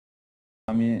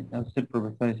আমি associate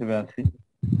professor হিসেবে আছি।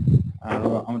 আর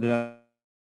আমাদের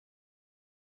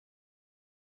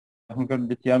এখনকার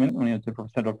যে চেয়ারম্যান উনি হচ্ছে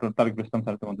প্রফেসর ডক্টর তারিকুল ইসলাম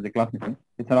স্যার, তোমাদের যে ক্লাস নিতেন।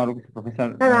 এছাড়া আরো কিছু প্রফেসর।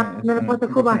 স্যার আপনার কথা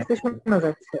খুব আস্তে শোনা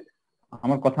যাচ্ছে।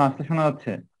 আমার কথা আস্তে শোনা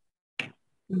যাচ্ছে?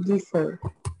 জি স্যার।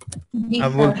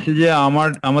 বলছি যে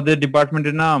আমাদের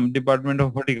ডিপার্টমেন্টের নাম ডিপার্টমেন্ট অফ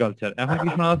হর্টিকালচার। এখন কি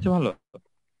শোনা যাচ্ছে ভালো?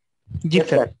 জি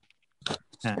স্যার।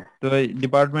 হ্যাঁ, তো এই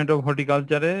ডিপার্টমেন্ট অফ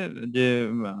হর্টিকালচারে যে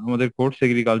আমাদের কোর্স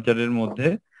এগ্রিকালচারের মধ্যে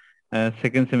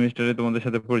সেকেন্ড সেমিস্টারে তোমাদের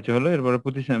সাথে পরিচয় হলো। এরপরে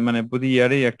প্রতি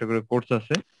ইয়ারেই একটা করে কোর্স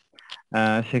আছে।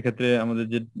 সেক্ষেত্রে আমাদের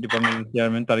যে ডিপার্টমেন্টের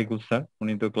চেয়ারম্যান তারিকুল স্যার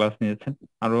উনি তো ক্লাস নিয়েছেন,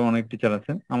 আরো অনেক টিচার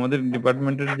আছেন। আমাদের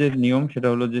ডিপার্টমেন্টের যে নিয়ম সেটা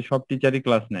হলো যে সব টিচারই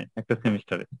ক্লাস নেয় একটা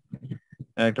সেমিস্টারে,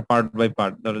 একটা পার্ট বাই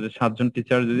পার্ট। ধরো যে 7জন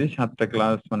টিচার যদি 7টা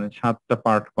ক্লাস মানে 7টা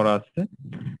পার্ট করা আছে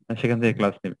সেখান থেকে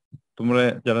ক্লাস নেবে। তোমরা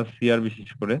যারা সিআর বিশেষ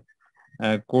করে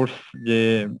কোর্স যে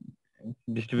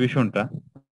ডিস্ট্রিবিউশনটা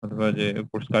অথবা যে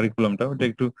কোর্স কারিকুলামটা ওটা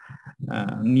একটু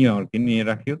নিয়ে আর কি নিয়ে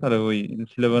রাখিও, তাহলে ওই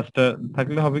সিলেবাসটা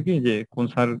থাকলে হবে কি যে কোন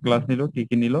স্যার ক্লাস নিল কি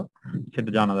কি নিল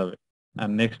সেটা জানা যাবে। আর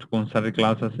নেক্সট কোন স্যারের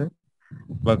ক্লাস আছে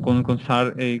বা কোন কোন স্যার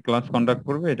এই ক্লাস কন্ডাক্ট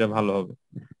করবে এটা ভালো হবে।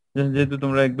 যেহেতু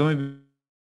তোমরা একদমই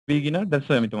বিগিনার, দ্যাটস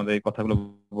ওয়াই আমি তোমাদের এই কথাগুলো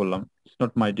বললাম। It's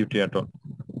not my duty at all.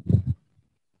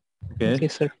 Okay,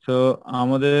 so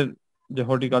আমাদের যে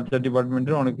হর্টিকালচার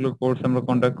ডিপার্টমেন্টের অনেকগুলো কোর্স আমরা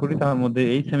কন্ডাক্ট করি, তার মধ্যে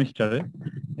এই সেমিস্টারে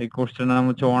এই কোর্সটার নাম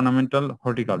হচ্ছে অর্নামেন্টাল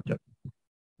হর্টিকালচার।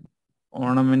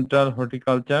 অর্নামেন্টাল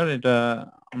হর্টিকালচার এটা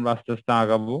আমরা আস্তে আস্তে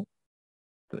আগাবো।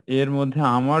 তো এর মধ্যে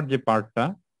আমার যে পার্টটা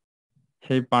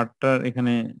সেই পার্টটার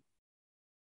এখানে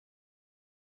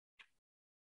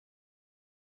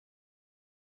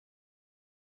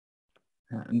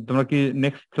তোমরা কি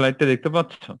নেক্সট স্লাইডটা দেখতে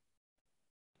পাচ্ছ?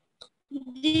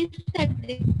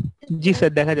 জি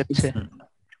স্যার দেখা যাচ্ছে।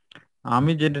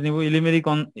 আমি যেটা নিব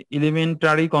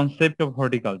elementary concept of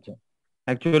horticulture.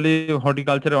 Actually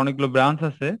হর্টিকালচারে অনেকগুলো ব্রাঞ্চ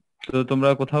আছে, তো তোমরা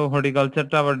কোথাও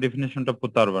হর্টিকালচারটা আবার ডেফিনেশনটা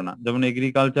পড়তে পারবে না। যেমন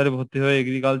এগ্রিকালচারে ভর্তি হয়ে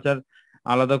এগ্রিকালচার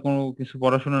আলাদা কোনো কিছু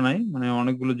পড়াশোনা নাই, মানে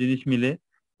অনেকগুলো জিনিস মিলে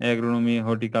agronomy,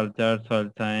 horticulture, soil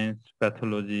science,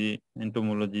 pathology,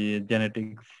 entomology,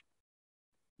 genetics,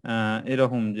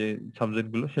 এরকম যে সাবজেক্ট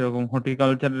গুলো সেরকম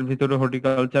হর্টিকালচারের ভিতরে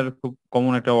হর্টিকালচার খুব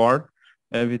কমন একটা ওয়ার্ড।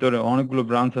 এর ভিতরে অনেকগুলো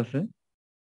ব্রাঞ্চ আছে।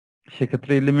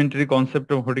 সেক্ষেত্রে এলিমেন্টারি কনসেপ্ট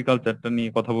অফ হর্টিকালচারটা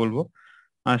নিয়ে কথা বলবো,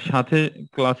 আর সাথে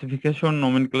classification,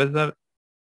 nomenclature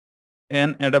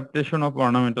and adaptation of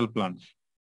ornamental plants.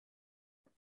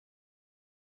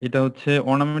 এটা হচ্ছে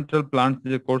অর্নামেন্টাল প্লান্টস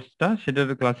যে কোর্সটা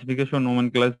সেটার ক্লাসিফিকেশন,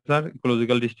 নোমেনক্লেচার,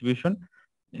 ইকোলজিক্যাল ডিস্ট্রিবিউশন,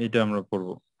 এটা আমরা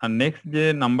পড়বো। আর নেক্সট যে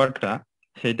নাম্বারটা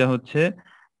সেটা হচ্ছে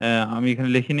আমি এখানে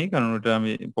লিখিনি কারণ ওটা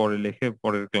আমি পরে লিখে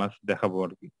পরের ক্লাস দেখাবো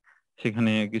আর কি।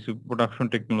 সেখানে কিছু প্রোডাকশন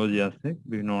টেকনোলজি আছে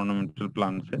বিভিন্ন অর্নামেন্টাল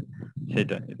প্লান্টসে,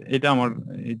 সেটা এটা আমার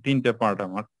এই 3টা পার্ট।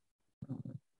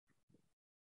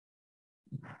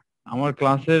 আমার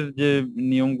ক্লাসের যে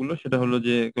নিয়মগুলো সেটা হলো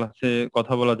যে ক্লাসে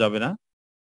কথা বলা যাবে না,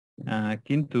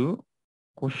 কিন্তু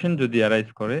কোশ্চেন যদি অ্যারাইজ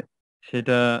করে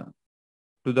সেটা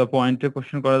টু দা পয়েন্টে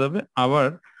কোশ্চেন করা যাবে, আবার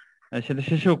সেটা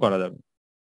শেষেও করা যাবে।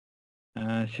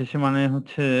 শেষে মানে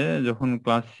হচ্ছে যখন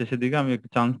ক্লাস শেষের দিকে আমি একটু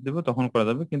চান্স দেবো তখন করা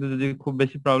যাবে, কিন্তু যদি খুব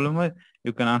বেশি প্রবলেম হয়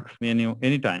you can ask me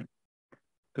any time.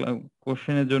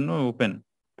 কোশ্চেনের জন্য ওপেন।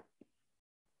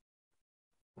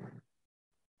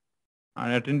 আর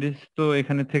অ্যাটেন্ডেন্স তো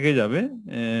এখানে থেকে যাবে।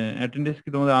 অ্যাটেন্ডেন্স কি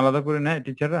তোমাদের আলাদা করে নেয়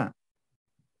টিচাররা?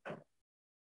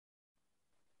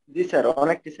 জি স্যার,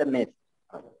 অনেক টিচার নেই।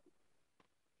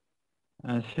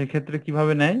 সেক্ষেত্রে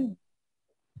কিভাবে নেয়?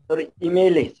 স্যার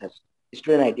ইমেইলে স্যার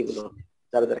স্টুডেন্ট আইডি গুলো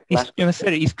যারা যারা ক্লাস করছে।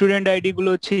 স্যার স্টুডেন্ট আইডি গুলো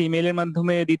হচ্ছে ইমেইলের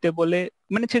মাধ্যমে দিতে বলে,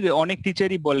 মানে হচ্ছে অনেক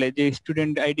টিচারই বলে যে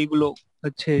স্টুডেন্ট আইডি গুলো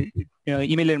হচ্ছে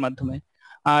ইমেইলের মাধ্যমে।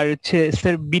 আর হচ্ছে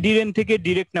স্যার বিডিএন থেকে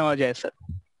ডিরেক্ট নেওয়া যায় স্যার,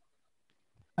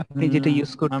 আপনি যেটা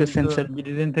ইউজ আমি করতেছেন তো স্যার।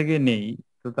 বিডিএন থেকে নেই,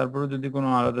 তো তারপরে যদি কোনো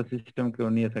আলাদা সিস্টেম কেউ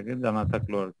নিয়ে থাকে জানা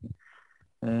থাকলো আর কি।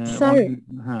 স্যার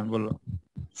হ্যাঁ বলো।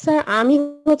 স্যার আমি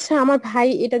হচ্ছে আমার ভাই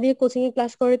এটা দিয়ে কোচিং এ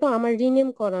ক্লাস করে, তো আমার রিনেম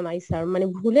করা নাই স্যার, মানে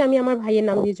ভুলে আমি আমার ভাইয়ের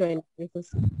নাম দিয়ে জয়েন করে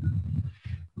ফেলছি।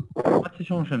 আচ্ছা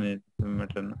সমস্যা নেই,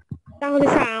 ম্যাটার না। তাহলে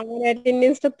স্যার আমার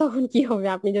অ্যাটেন্ডেন্সটা তখন কি হবে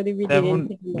আপনি যদি এখন বিডিএন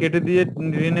থেকে নেন? কেটে দিয়ে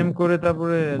রিনেম করে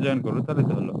তারপরে জয়েন করো তাহলে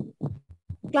তো হলো।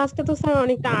 ক্লাসটা তো স্যার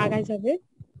অনেকটা আগায় যাবে।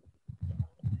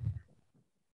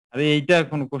 আরে এইটা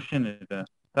কোনো কোশ্চেন? এটা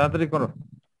তাড়াতাড়ি করো।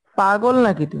 পাগল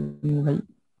নাকি তুমি ভাই?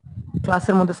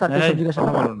 ক্লাসের মধ্যে স্যারকে সব জিজ্ঞাসা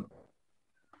করো না।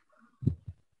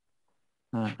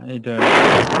 হ্যাঁ এইটা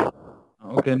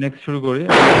ওকে, নেক্সট শুরু করি।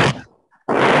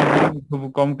 খুব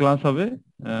কম ক্লাস হবে,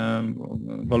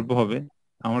 গল্প হবে।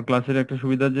 আমার ক্লাসের একটা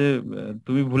সুবিধা যে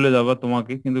তুমি ভুলে যাবা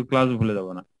তোমাকে, কিন্তু ক্লাস ভুলে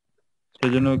যাবে না।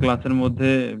 সেজন্য ক্লাসের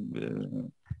মধ্যে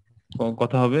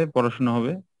কথা হবে, পড়াশোনা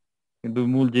হবে, কিন্তু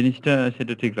মূল জিনিসটা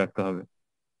সেটা ঠিক রাখতে হবে।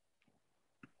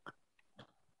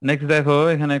 নেক্সট দেখো,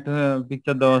 এখানে একটা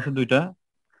পিকচার দেওয়া আছে দুইটা।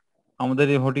 আমাদের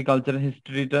এই হর্টিকালচার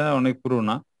হিস্ট্রিটা অনেক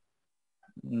পুরোনা,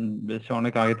 বেশ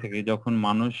অনেক আগে থেকে, যখন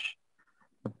মানুষ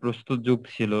প্রস্তুত যুগ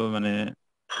ছিল, মানে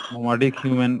নোমাডিক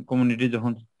হিউম্যান কমিউনিটি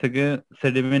যখন থেকে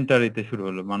সেডিমেন্টারিতে শুরু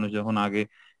হলো, মানুষ যখন আগে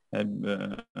আহ,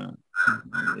 আহ,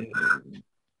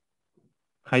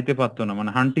 খাইতে পারতো না,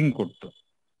 মানে হান্টিং করতো,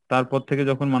 তারপর থেকে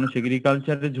যখন মানুষ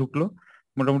এগ্রিকালচারে ঝুঁকলো,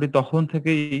 মোটামুটি তখন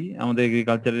থেকেই আমাদের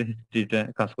এগ্রিকালচারের হিস্ট্রিটা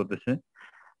কাজ করতেছে।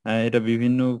 এটা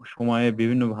বিভিন্ন সময়ে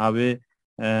বিভিন্ন ভাবে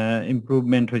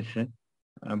ইমপ্রুভমেন্ট হয়েছে।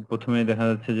 প্রথমে দেখা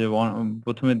যাচ্ছে যে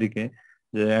প্রথমের দিকে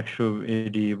যে 100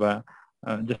 AD বা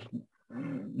জাস্ট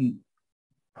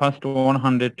ফার্স্ট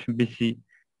 100 BC,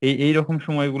 এইরকম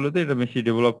সময়গুলোতে এটা বেশি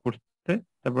ডেভেলপ করছে।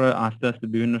 তারপরে আস্তে আস্তে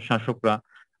বিভিন্ন শাসকরা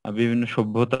বিভিন্ন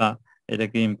সভ্যতা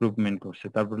এটাকে ইমপ্রুভমেন্ট করছে।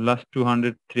 তারপর লাস্ট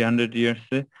 200-300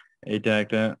 ইয়ার্সে এটা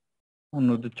একটা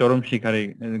উন্নতির চরম শিখরে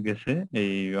গেছে,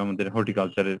 এই আমাদের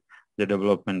হর্টিকালচারের যে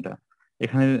ডেভেলপমেন্টটা।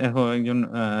 এখানে এখন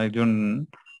একজন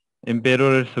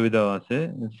এম্পায়ারের ছবি দেওয়া আছে,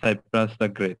 সাইপ্রাস দ্য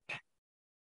গ্রেট।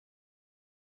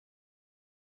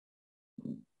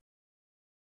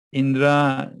 ইন্দ্রা,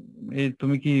 এই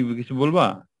তুমি কি কিছু বলবা?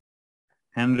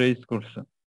 হ্যান্ড রেজ করছো।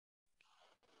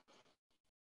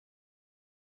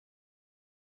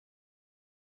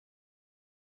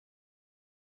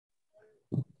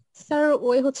 স্যার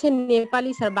ওই হচ্ছে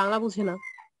নেপালি স্যার, বাংলা বুঝে না।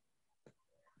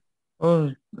 Oh,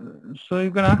 so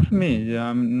you can ask me.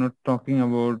 I'm not talking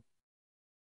about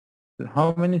how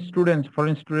many students,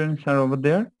 foreign students are over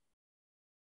there.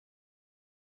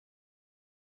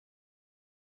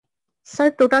 Sir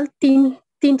total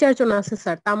তিন চারজন আছে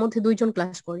স্যার, তার মধ্যে 2জন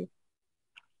ক্লাস করে।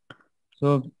 So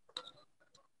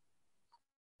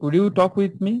could you talk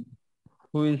with me?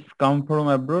 Who is come from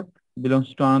abroad, belongs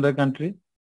to another country?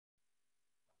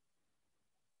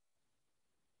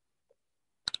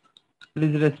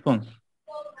 Please respond.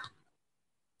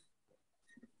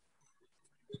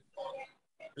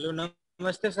 Hello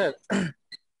नमस्ते sir.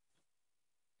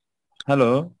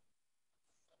 Hello.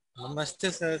 नमस्ते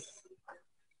sir.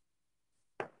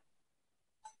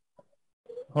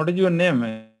 What is your name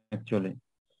actually?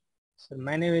 Sir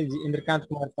my name is Indrakant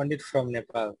Kumar Pandit from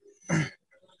Nepal.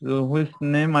 So which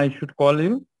name I should call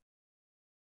you?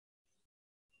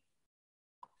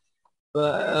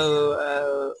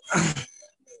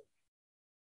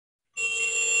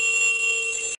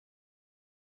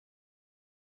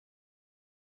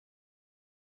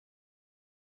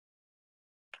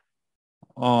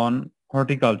 On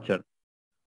horticulture.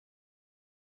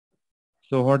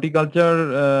 So horticulture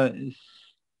is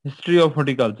history of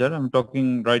horticulture. I'm talking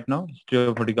right now, history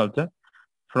of horticulture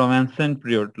from ancient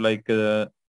period, like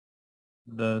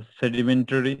the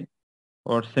sedimentary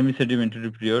or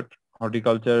semi-sedimentary period.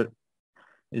 Horticulture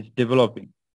is developing.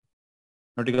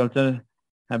 Horticulture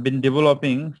have been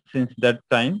developing since that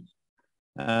time,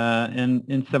 and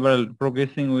in several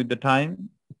progressing with the time,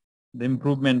 the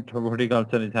improvement of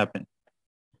horticulture is happening.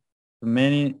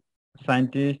 Many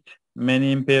scientists, many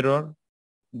emperor,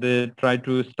 they try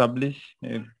to establish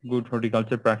a good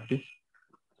horticulture practice.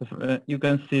 So, you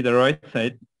can see the right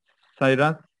side,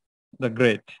 Cyrus the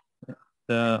Great,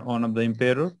 one of the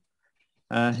emperor.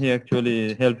 He actually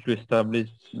helped to establish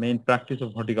main practice of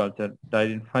horticulture,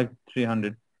 died in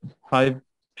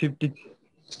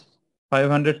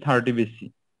 530 BC.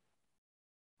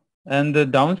 And the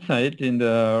downside in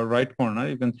the right corner,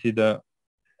 you can see the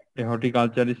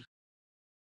horticulture is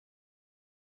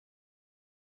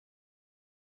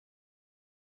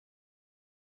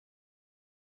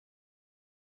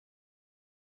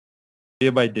day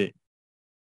by day,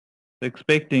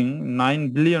 expecting 9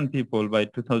 billion people by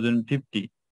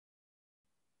 2050.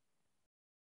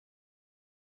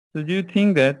 So do you think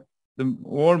that the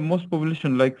world most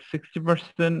population, like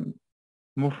 60%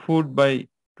 more food by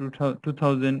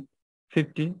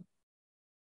 2050,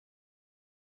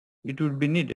 it would be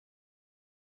needed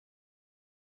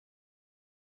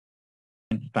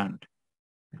and spent.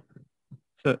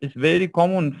 So it's very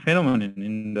common phenomenon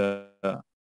in the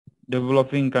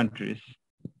developing countries,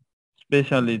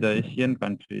 especially the Asian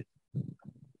countries.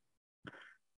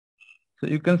 So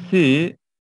you can see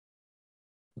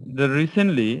that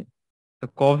recently the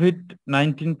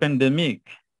COVID-19 pandemic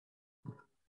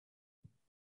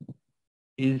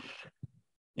is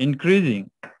increasing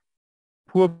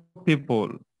poor people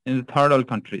in the third world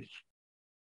countries.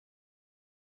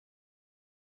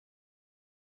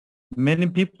 Many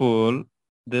people,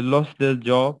 they lost their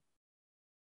job,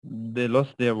 they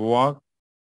lost their work,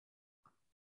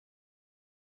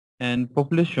 and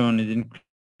population is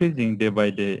increasing day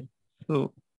by day.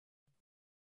 So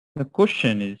the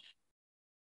question is,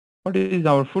 what is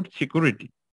our food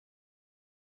security?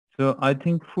 So I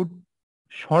think food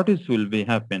shortage will be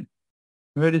happen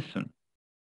very soon.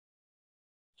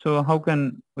 So how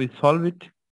can we solve it?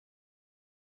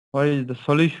 What is the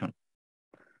solution?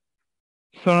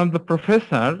 So one of the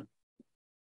professor,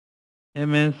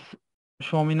 MS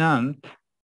Shominant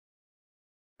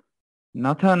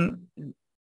Nathan,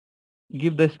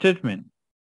 give the statement.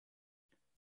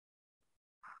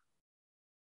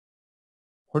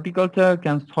 Horticulture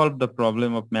can solve the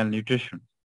problem of malnutrition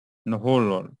in the whole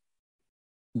world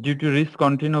due to rich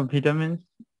content of vitamins,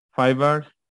 fibers,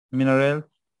 minerals,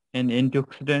 and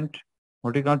antioxidant.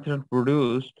 Horticulture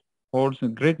produced holds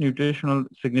great nutritional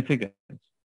significance.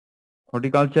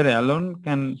 Horticulture alone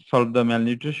can solve the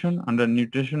malnutrition,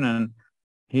 undernutrition, and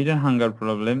hidden hunger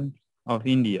problems of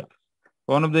India.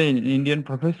 One of the Indian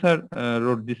professor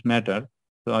wrote this matter,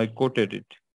 so I quoted it.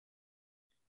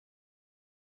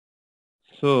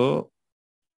 So,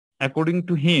 according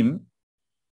to him,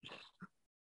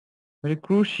 very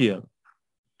crucial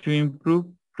to improve,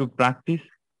 to practice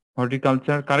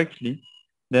horticulture correctly,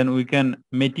 then we can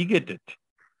mitigate it,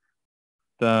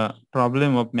 the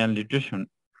problem of malnutrition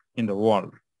in the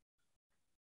world.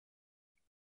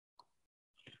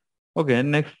 Okay,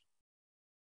 next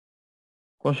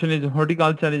question is,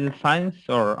 horticulture is a science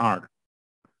or art?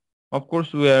 Of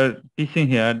course, we are teaching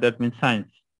here, that means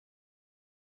science.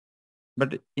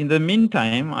 But in the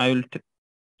meantime, I will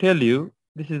tell you,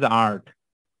 this is the art.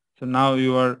 So now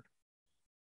you are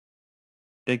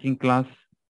taking class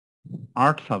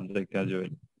art subject as well.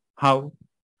 How?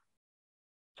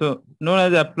 So known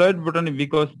as applied botany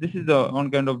because this is the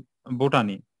one kind of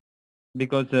botany,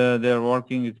 because they are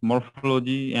working with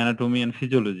morphology, anatomy, and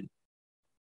physiology.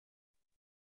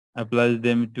 Applies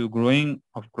them to growing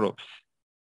of crops.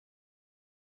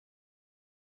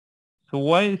 So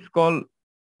why it's called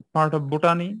part of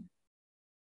botany?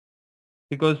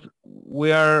 Because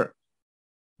we are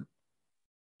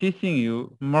teaching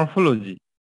you morphology,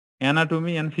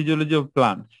 anatomy, and physiology of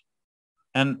plants.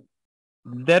 And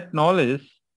that knowledge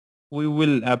we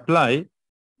will apply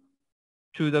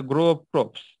to the grow of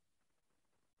crops.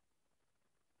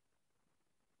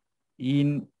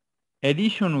 In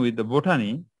addition with the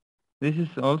botany, this is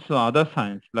also other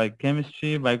science like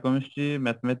chemistry, biochemistry,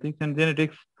 mathematics, and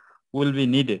genetics will be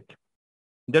needed.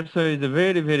 That's why it's a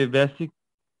very, very basic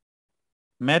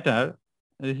matter.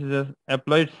 This is a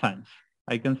applied science.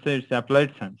 I can say it's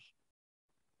applied science.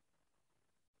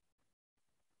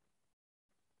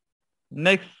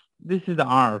 Next, this is the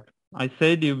art. I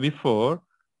said you before,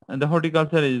 and the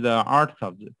horticulture is the art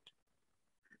subject.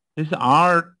 This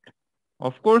art,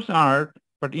 of course, art,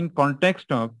 but in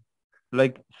context of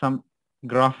like some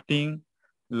grafting,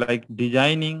 like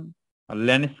designing,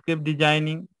 landscape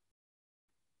designing,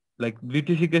 like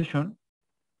beautification,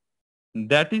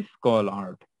 that is called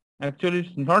art. Actually,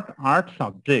 it's not art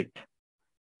subject,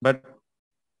 but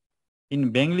in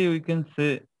Bengali we can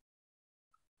say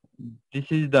this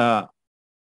is the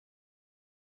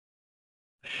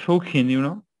shokhin, you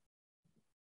know.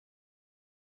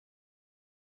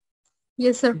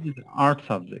 Yes, sir. This is art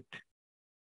subject.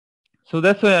 So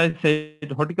that's why I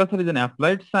said horticulture is an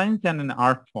applied science and an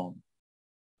art form.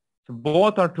 So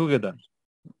both are together.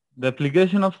 The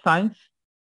application of science.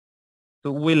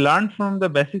 So we learn from the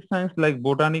basic science like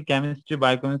botany, chemistry,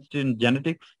 biochemistry, and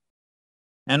genetics,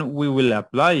 and we will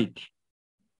apply it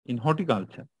in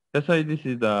horticulture. That's why this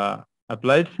is the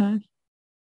applied science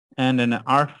and an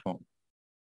art form.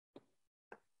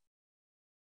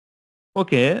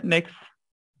 Okay, next,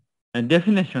 a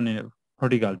definition of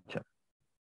horticulture.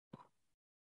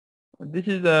 This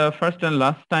is the first and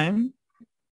last time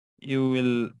you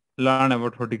will learn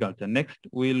about horticulture. Next,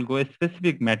 we will go a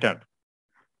specific matter.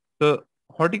 So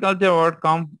horticulture word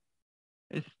come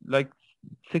is like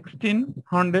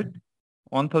 1600,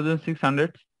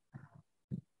 1600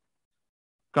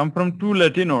 come from two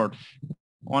Latin words.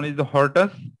 One is the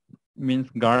hortus, means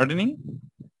gardening,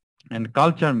 and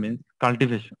culture means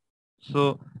cultivation.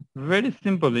 So very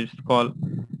simple, it's called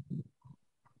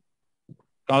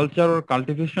culture or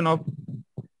cultivation of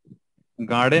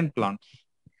garden plants,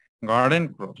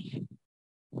 garden crops.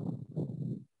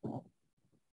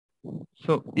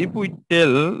 So if we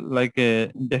tell like a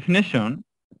definition,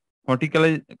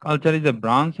 horticulture is a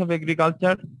branch of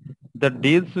agriculture that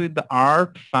deals with the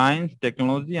art, science,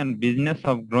 technology, and business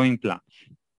of growing plants.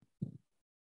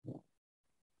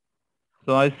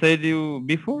 So I said you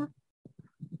before,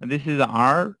 this is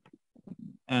art,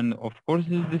 and of course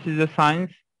this is a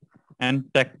science and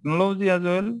technology as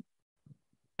well,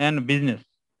 and business.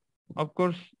 Of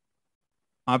course,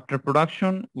 after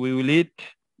production, we will eat,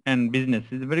 and business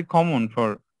is very common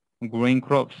for growing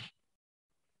crops.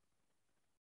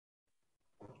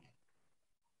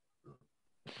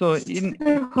 So in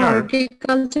start,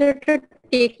 হর্টিকালচারটা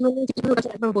technology,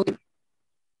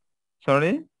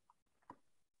 sorry,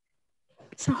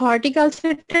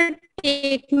 হর্টিকালচারটা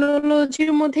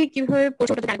টেকনোলজির মধ্যে কিভাবে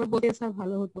পড়ছে একবার বলতেন sir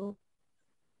ভালো হতো।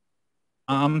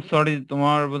 I'm sorry,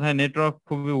 তোমার বোধহয় নেটওয়ার্ক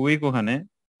খুবই উইক ওখানে,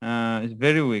 it's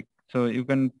very weak, so you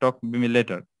can talk with me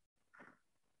later.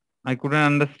 I couldn't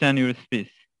understand your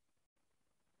speech.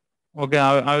 Okay,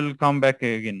 I will come back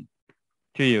again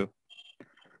to you.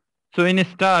 So in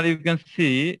STAR, you can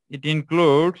see it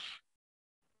includes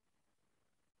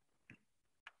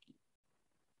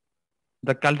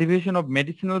the cultivation of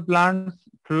medicinal plants,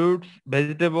 fruits,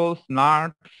 vegetables,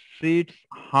 nuts, seeds,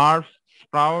 herbs,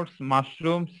 sprouts,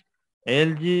 mushrooms,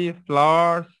 algae,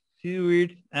 flowers,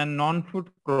 seaweeds, and non-food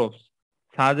crops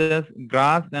such as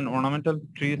grass and ornamental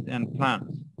trees and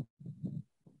plants.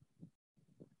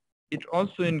 It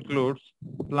also includes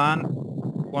plant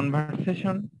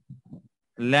conservation,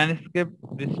 landscape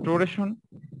restoration,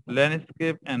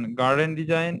 landscape and garden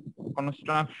design,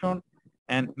 construction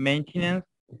and maintenance,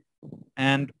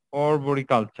 and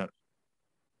arboriculture.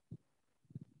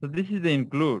 So this is the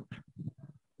include.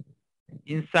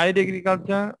 Inside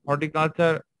agriculture,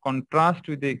 horticulture contrast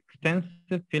with the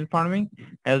extensive field farming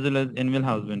as well as animal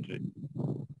husbandry.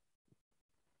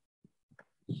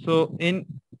 So in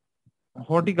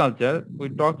horticulture, we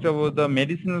talked about the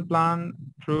medicinal plant,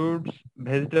 fruits,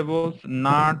 vegetables,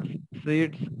 nuts,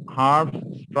 seeds, herbs,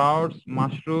 sprouts,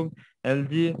 mushroom,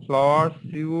 algae, flowers,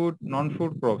 seafood,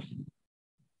 non-food crops,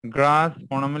 grass,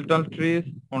 ornamental trees,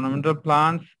 ornamental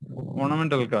plants,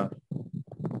 ornamental grass.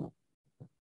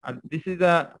 And this is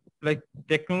a like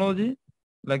technology,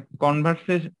 like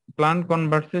conversation, plant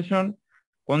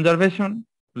conservation,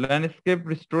 landscape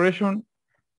restoration,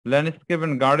 landscape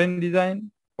and garden design,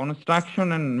 construction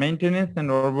and maintenance, and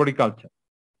arboriculture.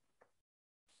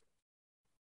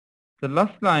 The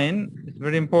last line is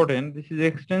very important. This is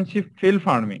extensive field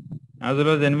farming as well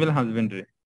as animal husbandry.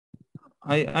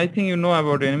 I think you know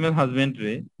about animal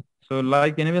husbandry. So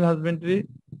like animal husbandry,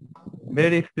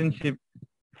 very extensive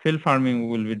field farming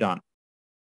will be done.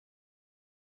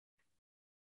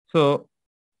 So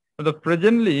the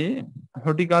presently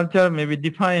horticulture may be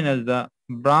defined as the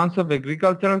branch of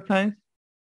agricultural science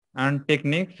and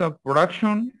techniques of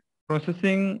production,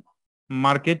 processing,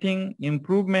 marketing,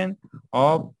 improvement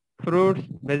of fruits,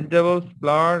 vegetables,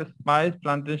 flowers, spice,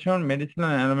 plantation, medicinal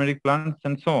and aromatic plants,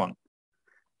 and so on.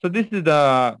 So this is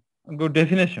the good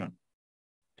definition.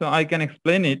 So I can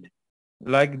explain it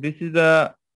like this is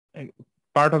a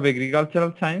part of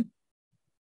agricultural science,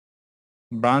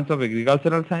 branch of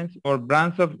agricultural science, or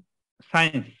branch of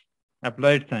science,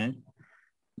 applied science.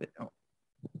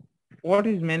 What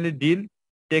is mainly deal?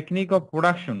 Technique of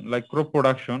production, like crop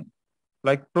production,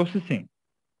 like processing,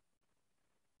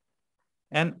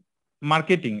 and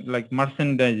marketing, like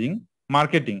merchandising,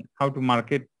 marketing, how to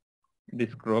market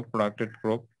this crop, producted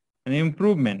crop, and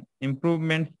improvement.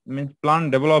 Improvement means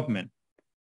plant development.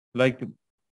 Like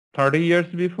 30 years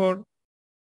before,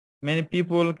 many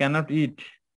people cannot eat.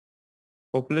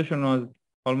 Population was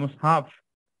almost half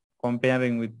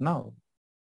comparing with now.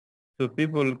 So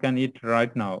people can eat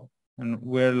right now, and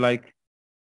we're like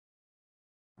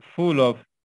full of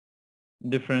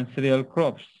different cereal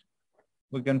crops.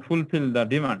 We can fulfill the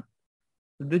demand.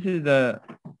 So this is the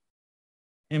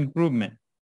improvement.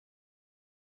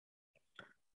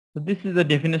 So this is the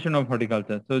definition of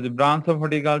horticulture. So the branch of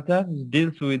horticulture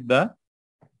deals with the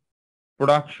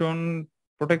production,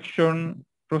 protection,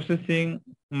 processing,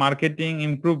 marketing,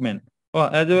 improvement,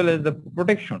 as well as the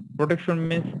protection. Protection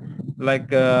means like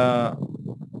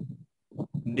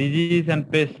disease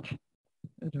and pest.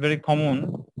 It's very common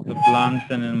to plants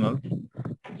and animals.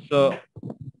 So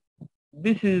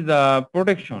this is the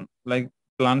protection, like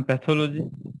plant pathology,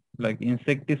 like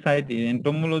insecticide,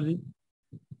 entomology.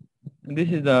 This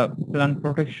is the plant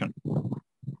protection.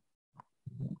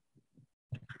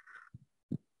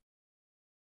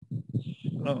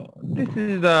 So this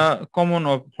is the common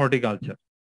of horticulture.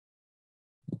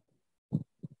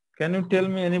 Can you tell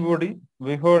me anybody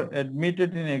before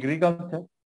admitted in agriculture?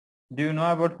 Do you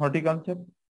know about horticulture?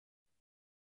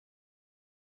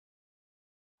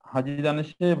 হাজী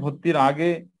দানেশে ভর্তির আগে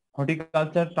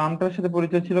horticulture টার্মটার সাথে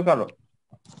পরিচয় ছিল কারো?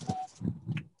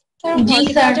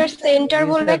 Horticulture centre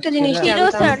বলে একটা জিনিস ছিল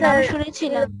স্যার, নাম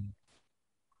শুনেছিলাম।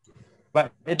 বা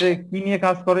এটা কি নিয়ে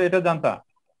কাজ করে এটা জানতা?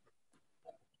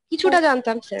 কিছুটা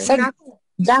জানতাম স্যার।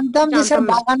 জানতাম যে স্যার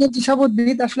বাগানে যেসব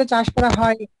উদ্ভিদ আসলে চাষ করা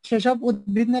হয় সেসব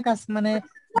উদ্ভিদ নিয়ে কাজ মানে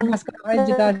কাজ করা হয়,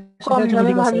 যেটা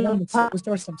বুঝতে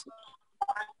পারছেন।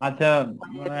 আচ্ছা,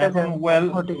 এখন well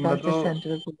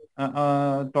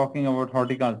talking about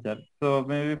horticulture, so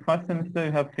maybe first semester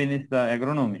you have finished the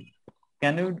agronomy.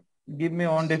 Can you give me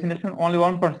one definition? Only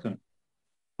one person.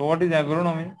 So what is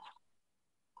agronomy?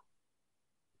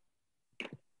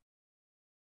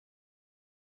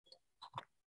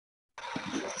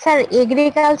 Sir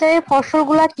এগ্রিকালচারের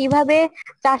ফসলগুলা কিভাবে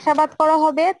চাষাবাদ করা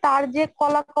হবে তার যে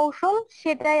কলা কৌশল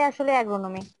সেটাই আসলে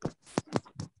অ্যাগ্রোনমি।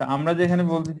 তা আমরা যেখানে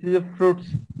বলতেছি যে fruits,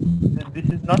 this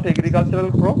is not agricultural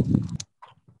crop.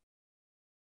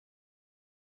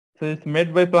 So it's made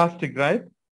by plastic, right?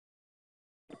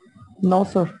 No,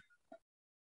 sir.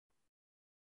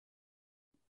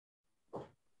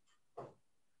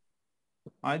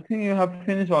 I think you have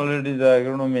finished already the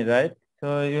agronomy, right? So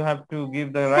you have to give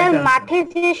the sir right answer. মাঠে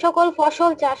যে সকল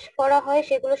ফসল চাষ করা হয়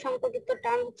সেগুলো সম্পর্কিত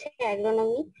term হচ্ছে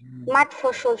অ্যাগ্রোনমি, মাঠ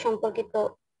ফসল সম্পর্কিত।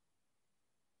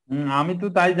 আমি তো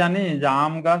তাই জানি যে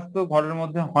আম গাছ তো ঘরের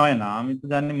মধ্যে হয় না, আমি তো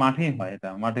জানি মাঠেই হয়, এটা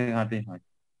মাঠে ঘাটেই হয়।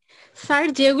 স্যার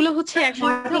যেগুলো হচ্ছে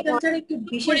একসাথে হর্টিকালচার একটু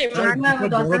বিশেষ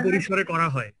বড় পরিসরে করা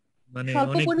হয়, মানে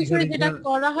স্বল্প অনেক পরিসরে বিঘা যেটা বিঘা।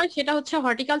 করা হয় সেটা হচ্ছে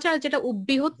হর্টিকালচার, আর যেটা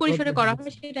বৃহৎ পরিসরে করা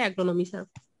হয় সেটা অ্যাগ্রোনমি স্যার।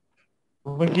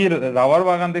 তুমি কি রাবার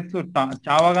বাগান দেখছো,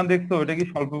 চা বাগান দেখছো, এটা কি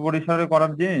স্বল্প পরিসরে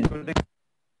করার জিনিস?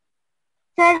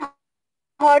 স্যার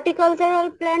হর্টিকালচারাল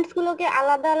প্ল্যান্টস গুলোকে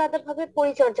আলাদা আলাদা ভাবে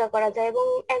পরিচর্যা করা যায় এবং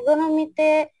অ্যাগ্রোনমিতে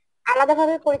আলাদা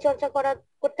ভাবে পরিচর্যা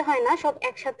করতে হয় না, সব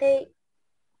একসাথেই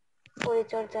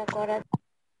পরিচর্যা করা।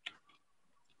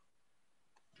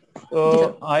 So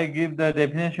I give the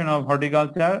definition of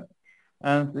horticulture,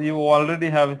 and you already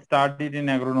have studied in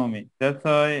agronomy. That's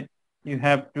why you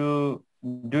have to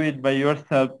do it by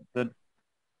yourself, that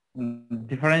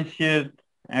differentiate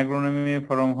agronomy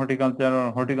from horticulture or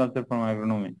horticulture from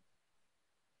agronomy.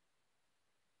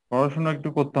 পড়াশোনা একটু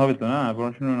করতে হবে তো, না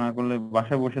পড়াশোনা না করলে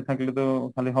বাসায় বসে থাকলে তো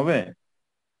খালি হবে।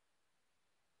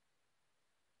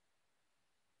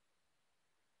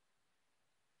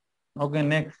 Okay,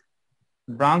 next,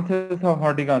 branches of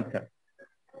horticulture.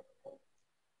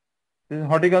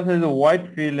 Horticulture is a wide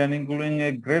field and including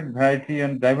a great variety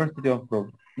and diversity of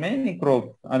crops. Many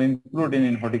crops are included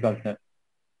in horticulture.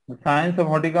 The science of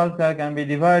horticulture can be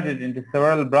divided into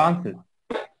several branches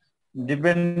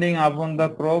depending upon the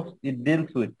crops it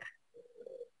deals with.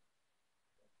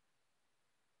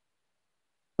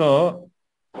 So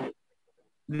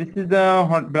this is the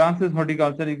branches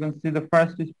horticulture. You can see the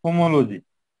first is pomology.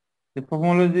 The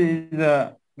pomology is a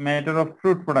matter of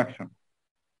fruit production.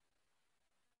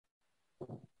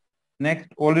 Next,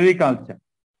 olericulture.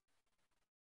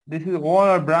 This is all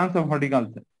a branch of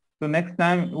horticulture. So next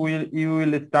time you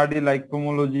will study like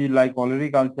pomology, like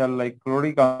olericulture, like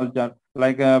floriculture,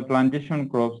 like plantation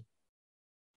crops.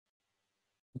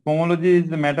 Pomology is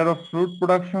a matter of fruit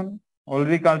production.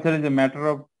 Olericulture is a matter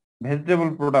of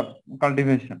vegetable product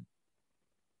cultivation.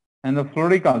 And the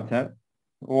floriculture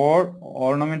or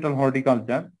ornamental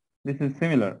horticulture, this is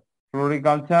similar.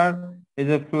 Floriculture is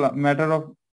a matter of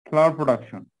flower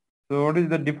production. So what is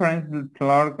the difference with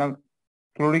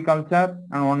floriculture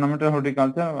and ornamental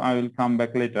horticulture? I will come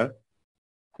back later.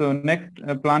 So next,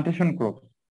 plantation crops.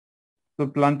 So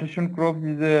plantation crops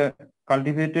is a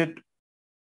cultivated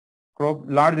crop,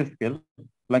 large scale,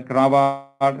 like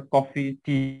rubber, coffee,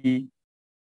 tea.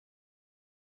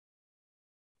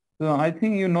 So I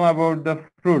think you know about the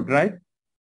fruit, right?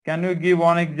 Can you give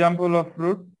one example of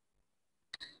fruit?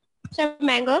 Sir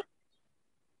mango,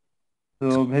 So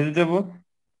vegetables?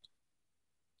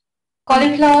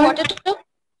 Cauliflower, potato.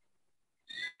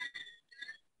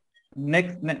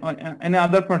 Next, any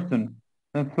other person?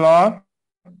 Flower?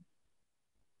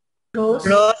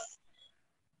 Rose.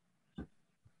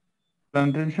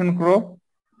 Plantation crop?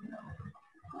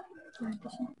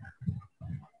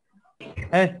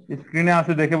 Hey, স্ক্রিনে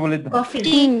আছে দেখে বলি তো।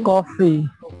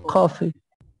 Coffee.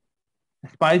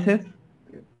 Spices?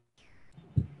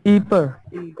 Pepper.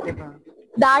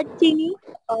 দারচিনি,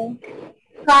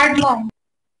 কার্ডমম,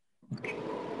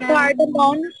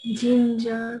 cardamom,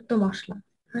 ginger তো মশলা,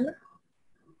 তাই না?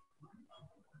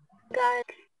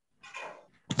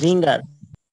 Ginger,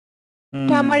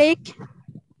 turmeric.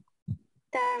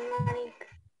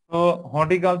 So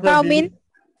horticulture deals,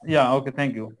 yeah, okay,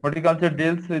 thank you. Horticulture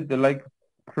deals with like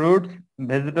fruits,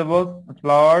 vegetables,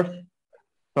 flowers,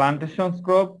 plantations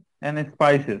crop, and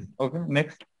spices. Okay,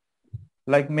 next,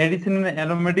 like medicine and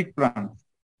aromatic plants.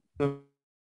 So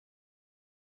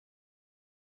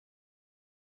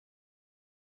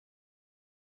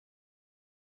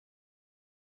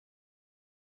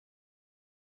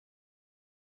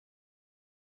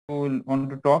who will want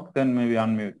to talk, then maybe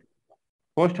unmute.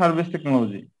 Post-harvest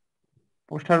technology.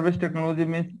 Post-harvest technology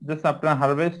means just after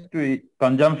harvest to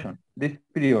consumption, this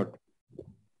period.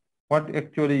 What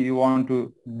actually you want to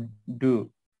do?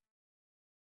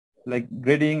 like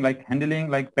grading, like handling,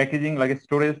 like packaging, like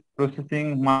storage,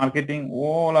 processing, marketing,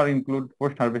 all are include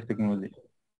post-harvest technology.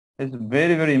 It's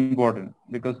very, very important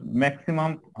because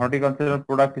maximum horticultural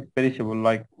product is perishable,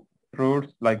 like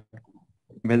fruits, like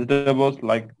vegetables,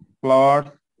 like flowers,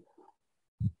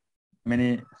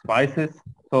 many spices.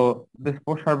 So this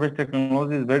post-harvest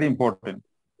technology is very important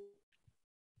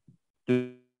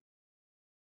to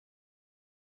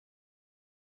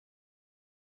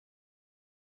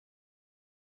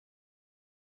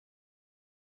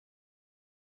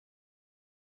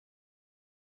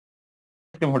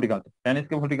horticulture.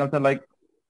 Landscape horticulture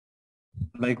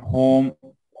like home,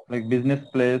 like business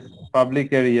place,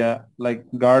 public area, like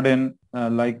garden,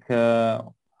 like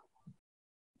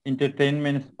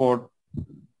entertainment sport.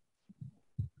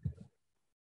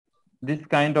 This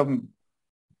kind of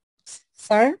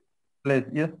Sir, place.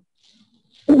 Yes.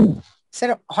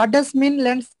 sir, what does mean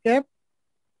landscape?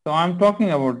 So I'm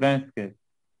talking about landscape.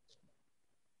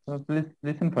 So please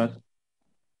listen first.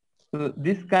 So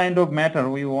this kind of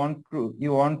matter you want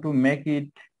to make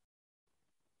it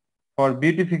for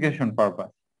beautification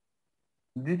purpose.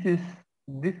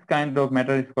 This kind of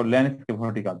matter is called landscape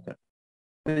horticulture.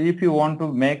 So if you want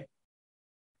to make,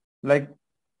 like,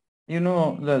 in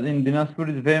Dinajpur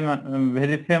is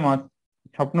very famous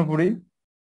Chapnapuri.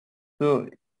 So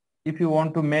if you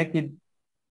want to make it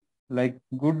like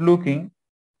good looking,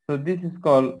 so this is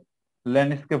called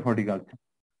landscape horticulture.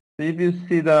 So if you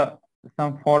see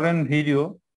some foreign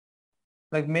video,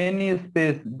 like many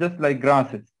space just like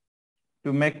grasses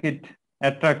to make it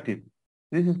attractive.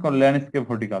 This is called landscape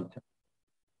horticulture.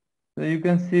 So you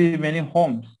can see many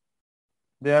homes.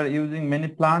 They are using many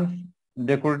plants,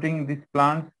 decorating these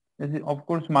plants. Of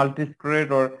course,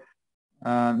 multi-spread or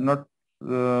not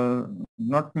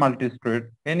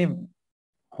multi-spread. Any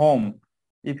home,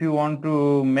 if you want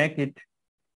to make it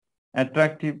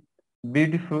attractive,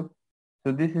 beautiful,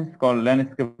 so this is called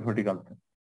landscape horticulture.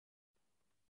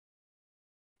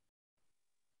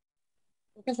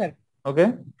 Okay, sir.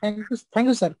 Okay. Thank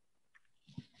you, sir.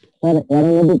 So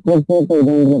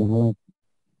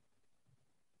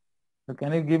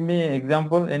can you give me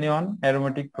example, anyone,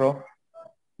 aromatic crop?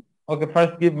 Okay,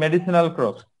 first give medicinal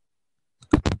crops.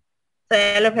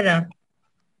 Aloe vera,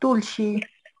 tulsi.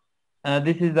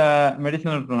 This is the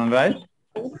medicinal plant, right?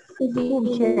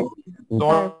 Tulsi.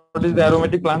 So what is the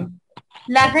aromatic plant?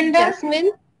 Lavender.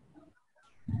 Jasmine.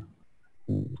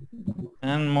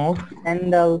 And more?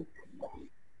 Sandal.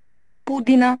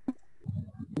 Pudina.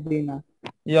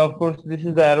 Yeah, of course, this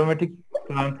is the aromatic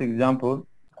plant example.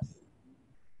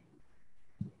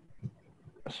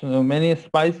 So many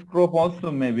spice crop also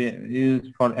may be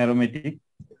used for aromatic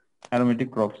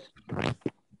crops.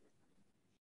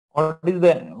 What is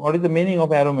the meaning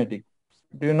of aromatic?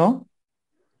 Do you know?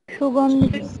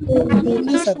 সুগন্ধি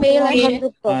Smell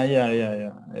and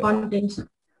Yeah. Contents.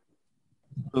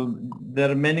 So there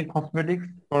are many cosmetics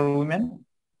for women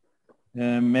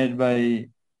made by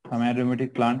some aromatic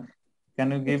plants. Can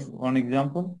you give one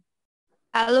example?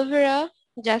 aloe vera,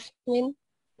 jasmine,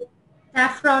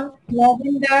 Saffron.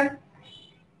 Lavender.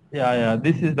 Yeah.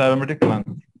 This is the aromatic plant.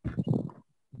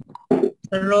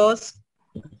 Rose.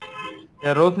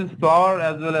 Yeah, rose is flower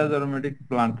as well as aromatic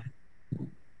plant.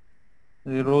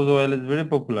 The rose oil is very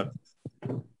popular.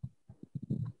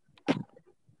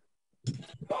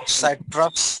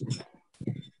 Citrus.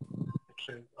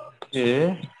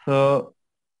 Okay, so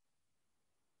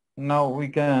now we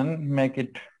can make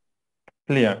it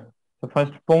clear. So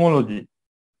first, pomology.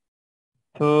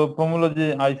 So pomology,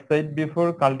 I said before,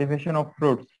 cultivation of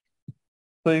fruits.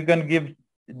 So you can give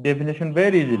definition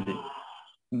very easily.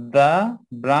 The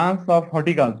branch of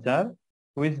horticulture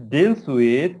which deals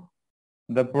with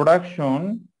the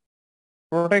production,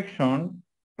 protection,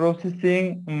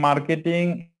 processing, marketing,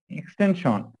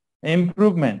 extension,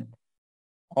 improvement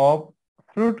of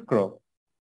fruit crop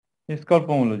is called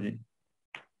pomology.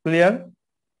 Clear?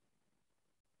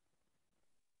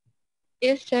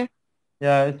 yes sir.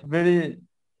 Yeah, it's very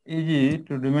easy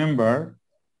to remember.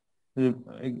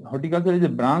 Horticulture is a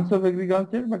branch of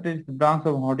agriculture, but it's a branch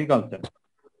of horticulture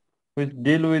which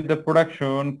deal with the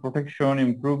production, protection,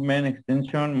 improvement,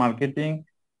 extension, marketing,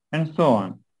 and so on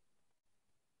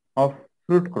of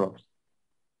fruit crops.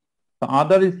 The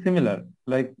other is similar.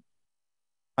 Like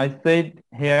I said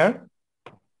here,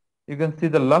 you can see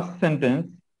the last sentence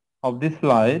of this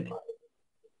slide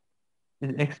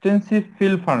is extensive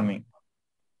field farming.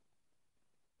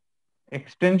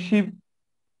 Extensive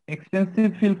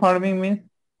field farming means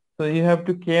so you have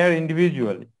to care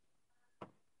individually.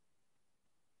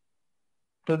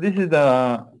 So this is the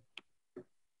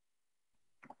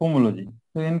pomology.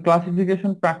 So in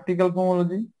classification, practical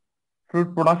pomology, fruit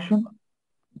production,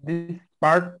 this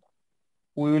part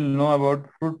we will know about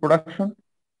fruit production,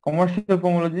 commercial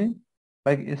pomology,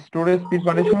 like storage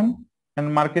preparation,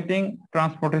 and marketing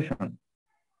transportation.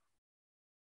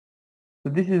 So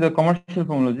this is the commercial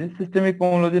pomology. Systemic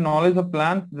pomology, knowledge of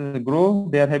plants, the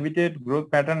growth, their habitat,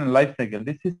 growth pattern, and life cycle.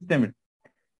 This is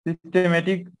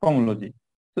systematic pomology.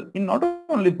 So in not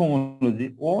only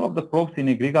pomology, all of the crops in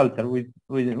agriculture, we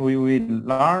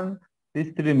learn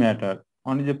these three matters.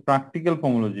 One is a practical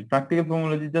pomology. Practical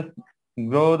pomology just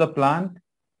grow the plant,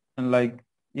 and like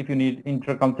if you need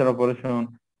intraculture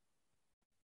operation,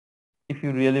 if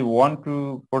you really want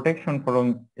to protection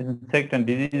from insect and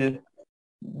diseases,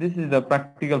 this is the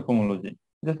practical pomology.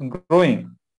 Just growing.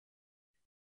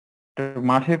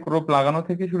 মাঠে crop লাগানো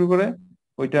থেকে শুরু করে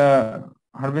ওইটা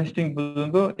harvesting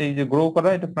পর্যন্ত এই যে grow করা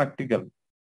এটা practical.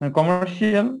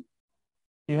 Commercial,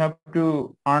 you have to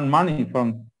earn money from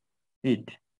it.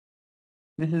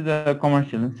 This is the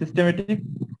commercial. Systematic,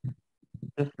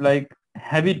 just like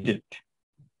habitat,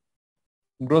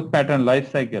 growth pattern, life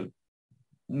cycle,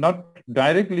 not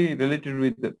directly related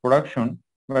with the production,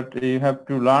 but you have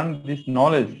to learn this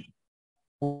knowledge.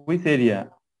 Which area?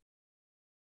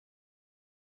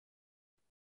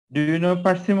 Do you know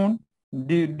persimmon?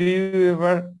 Do you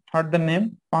ever heard the name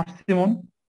persimmon?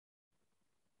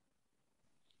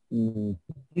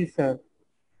 Yes, sir.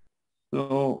 So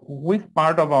which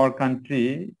part of our country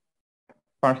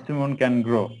persimmon can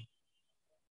grow?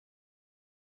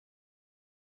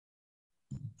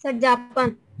 Sir, Japan.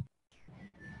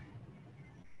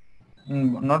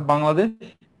 Not Bangladesh?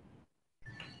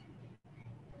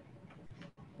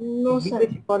 No, sir.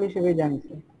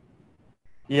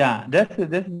 Yeah, that's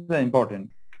important.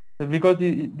 So because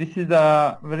this is a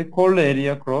very cold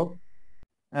area crop.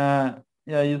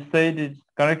 Yeah, you said it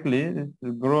correctly.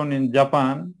 It's grown in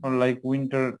Japan or like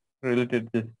winter related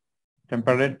this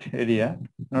temperate area,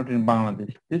 not in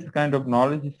Bangladesh. This kind of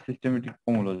knowledge is systematic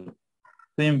pomology.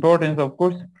 The importance, of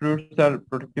course, fruits are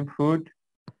protective food.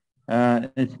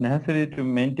 It's necessary to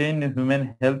maintain human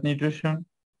health, nutrition,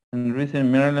 and rich in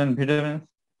mineral and vitamins,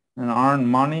 and earn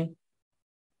money,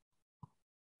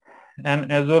 and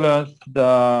as well as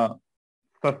the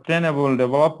sustainable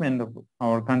development of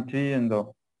our country and the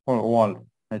whole world.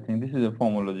 I think this is a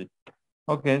pomology.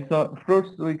 Okay, so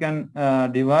fruits we can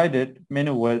divide it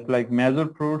many ways, like major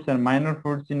fruits and minor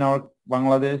fruits in our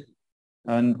Bangladesh,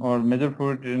 and or major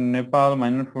fruit in Nepal,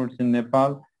 minor fruits in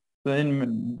Nepal. So in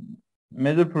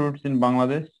major fruits in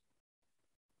Bangladesh,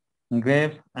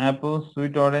 grapes, apples,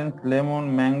 sweet orange, lemon,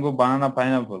 mango, banana,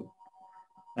 pineapple.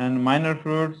 And minor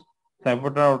fruits,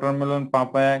 sapota, watermelon,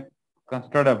 papaya,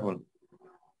 custard apple.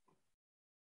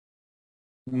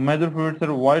 Major fruits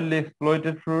are widely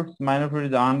exploited fruits. Minor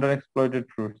fruits are underexploited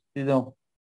fruits. These are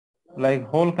like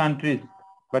whole countries.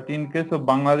 But in case of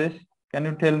Bangladesh, can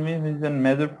you tell me which is a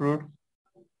major fruit?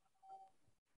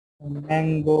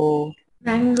 Mango,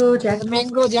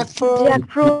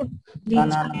 Jackfruit.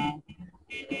 banana,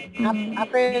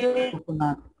 apple,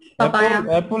 coconut.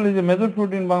 Apple is a major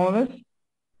fruit in Bangladesh.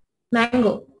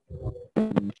 Mango.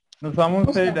 No,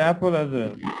 someone said apple as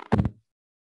well.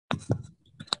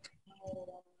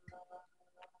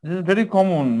 This is very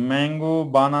common. Mango,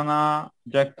 banana,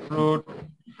 jackfruit,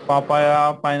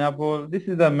 papaya, pineapple. This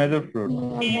is the major fruit.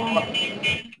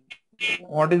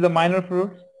 What is the minor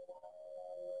fruit?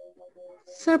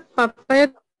 Sir papaya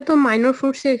তো minor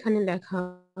fruits এখানে লেখা।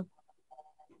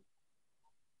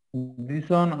 This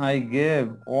one I gave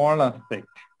all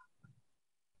aspect.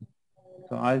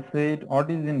 So I said what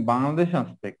is in Bangladesh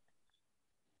aspect.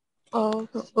 Oh,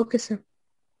 okay, sir.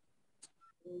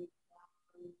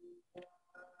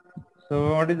 So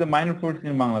what is the minor fruits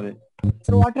in Bangladesh?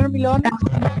 So watermelon,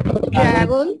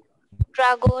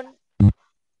 Dragon.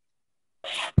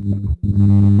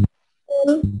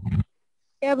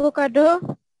 Avocado.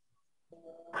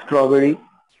 Strawberry.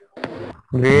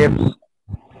 Grapes.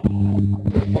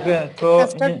 Okay, so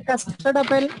custard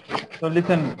apple. So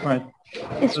listen, right.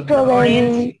 Strawberry.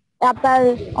 Apple.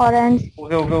 Orange.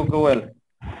 Okay, well.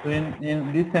 So in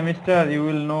this semester you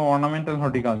will know ornamental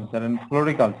horticulture and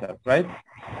floriculture, right?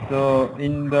 So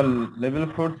in the level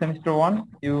 4 semester 1,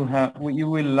 you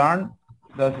will learn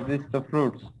the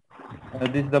fruits.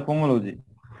 This is the pomology.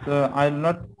 So I will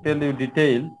not tell you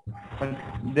detail, but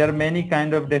there are many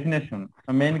kind of definition,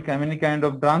 many kind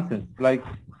of branches, like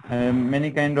many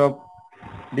kind of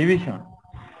division,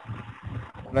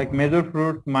 like major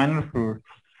fruits, minor fruits,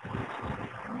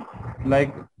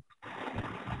 like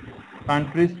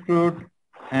country's fruit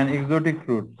and exotic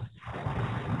fruit,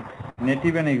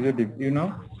 native and exotic, you know.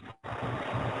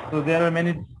 So there are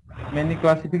many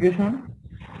classification.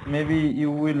 Maybe you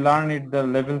will learn it the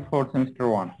level 4 semester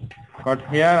 1. But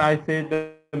here I said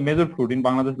major fruit in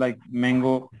Bangladesh like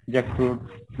mango, jackfruit,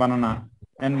 banana,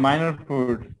 and minor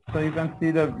fruit. So you can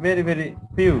see the very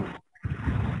few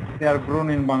they are grown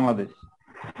in Bangladesh.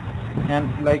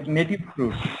 And like native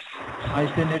fruit,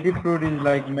 I say native fruit is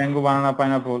like mango, banana,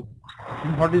 pineapple.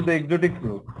 And what is the exotic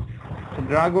fruit? So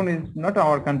dragon is not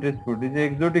our country's fruit, it's an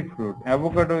exotic fruit.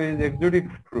 Avocado is exotic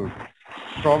fruit.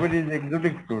 Strawberry is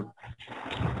exotic fruit.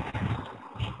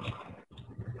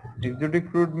 Exotic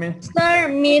fruit means sir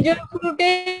major ফ্রুটে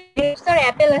sir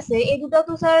Apple আছে, এই দুটো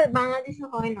তো sir বাংলাদেশে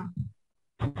হয় না।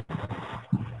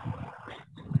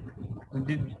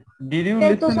 did you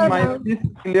Then to listen sir, my speech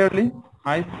clearly?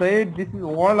 I said this is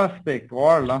world aspect,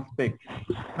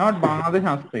 not Bangladesh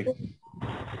aspect.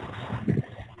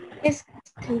 Yes,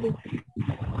 thank you.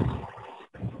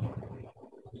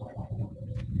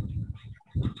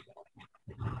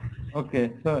 Okay,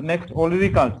 so next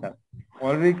horticulture.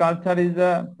 Horticulture is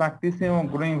a practicing of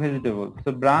growing vegetables. So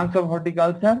branch of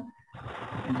horticulture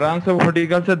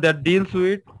that deals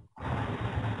with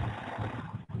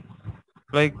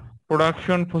like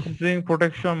production, processing,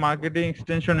 protection, marketing,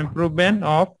 extension, improvement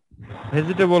of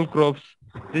vegetable crops.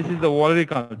 This is the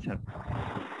horticulture.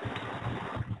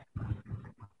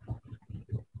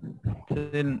 So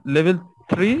in level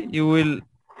 3 you will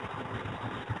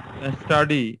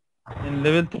study in